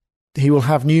when he will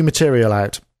have new material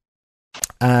out,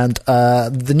 and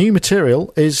the new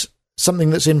material is something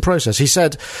that's in process. He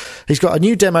said he's got a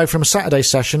new demo from a Saturday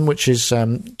session, which is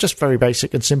just very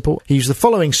basic and simple. He used the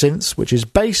following synths, which is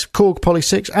bass Korg Poly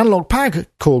 6, analog PAG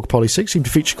Korg Poly 6, seem to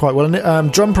feature quite well in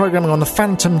it, drum programming on the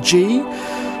Phantom G,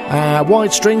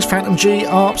 wide strings, Phantom G,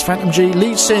 ARPs, Phantom G,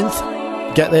 lead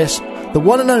synth, get this, the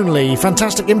one and only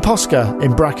Fantastic Imposca,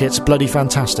 in brackets, bloody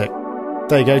fantastic.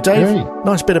 There you go, Dave. Hey.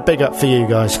 Nice bit of big up for you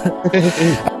guys.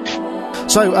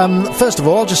 So, first of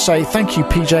all, I'll just say thank you,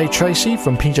 PJ Tracy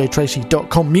from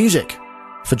pjtracy.com Music,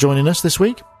 for joining us this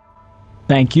week.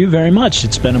 Thank you very much.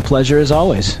 It's been a pleasure as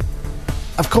always.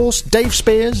 Of course, Dave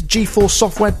Spears,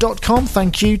 g4software.com.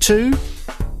 Thank you too.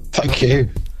 Thank you.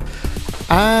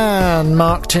 And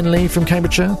Mark Tinley from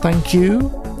Cambridgeshire. Thank you.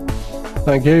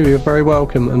 Thank you. You're very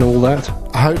welcome and all that.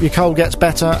 I hope your cold gets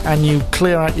better and you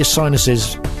clear out your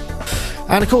sinuses.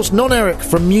 And of course, Non-Eric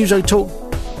from musotalk.de.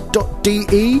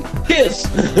 Yes.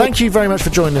 Thank you very much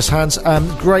for joining us, Hans.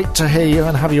 Great to hear you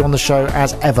and have you on the show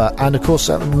as ever. And of course,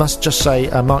 I must just say,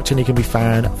 Mark Tinney can be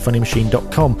found at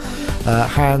funnymachine.com.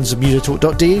 Hans,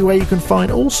 musotalk.de, where you can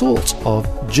find all sorts of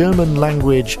German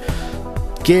language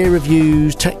gear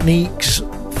reviews, techniques,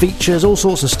 features, all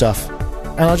sorts of stuff.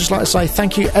 And I'd just like to say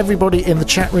thank you everybody in the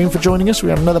chat room for joining us. We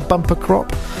had another bumper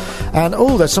crop. And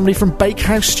there's somebody from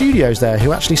Bakehouse Studios there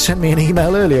who actually sent me an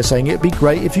email earlier saying it'd be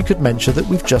great if you could mention that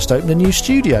we've just opened a new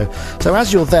studio. So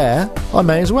as you're there, I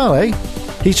may as well, eh?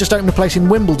 He's just opened a place in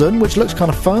Wimbledon, which looks kind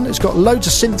of fun. It's got loads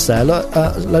of synths there,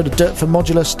 a load of Dirt for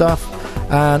Modular stuff,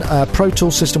 and a Pro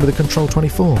Tools system with a Control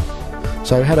 24.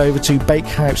 So head over to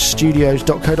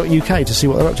bakehousestudios.co.uk to see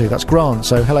what they're up to. That's Grant.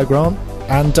 So hello, Grant.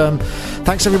 And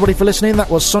thanks everybody for listening. That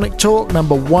was Sonic Talk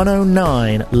number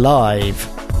 109 live.